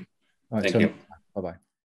 Thank you. All right, Thank you. Bye-bye.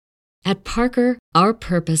 At Parker, our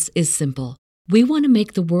purpose is simple. We want to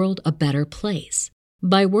make the world a better place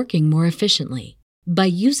by working more efficiently, by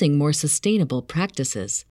using more sustainable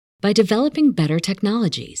practices, by developing better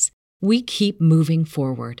technologies. We keep moving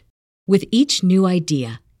forward. With each new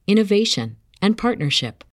idea, innovation, and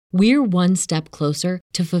partnership, we're one step closer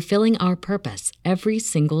to fulfilling our purpose every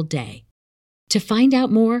single day. To find out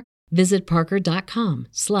more, visit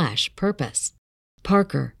parker.com/purpose.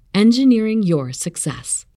 Parker, engineering your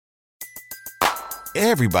success.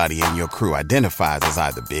 Everybody in your crew identifies as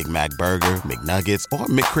either Big Mac Burger, McNuggets, or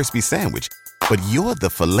McCrispy Sandwich. But you're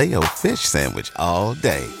the Filet-O-Fish Sandwich all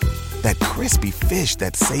day. That crispy fish,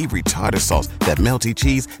 that savory tartar sauce, that melty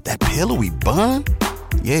cheese, that pillowy bun.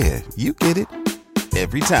 Yeah, you get it.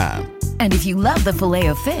 Every time. And if you love the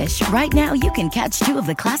Filet-O-Fish, right now you can catch two of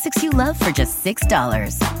the classics you love for just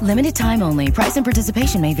 $6. Limited time only. Price and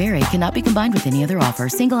participation may vary. Cannot be combined with any other offer.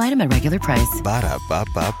 Single item at regular price.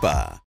 Ba-da-ba-ba-ba.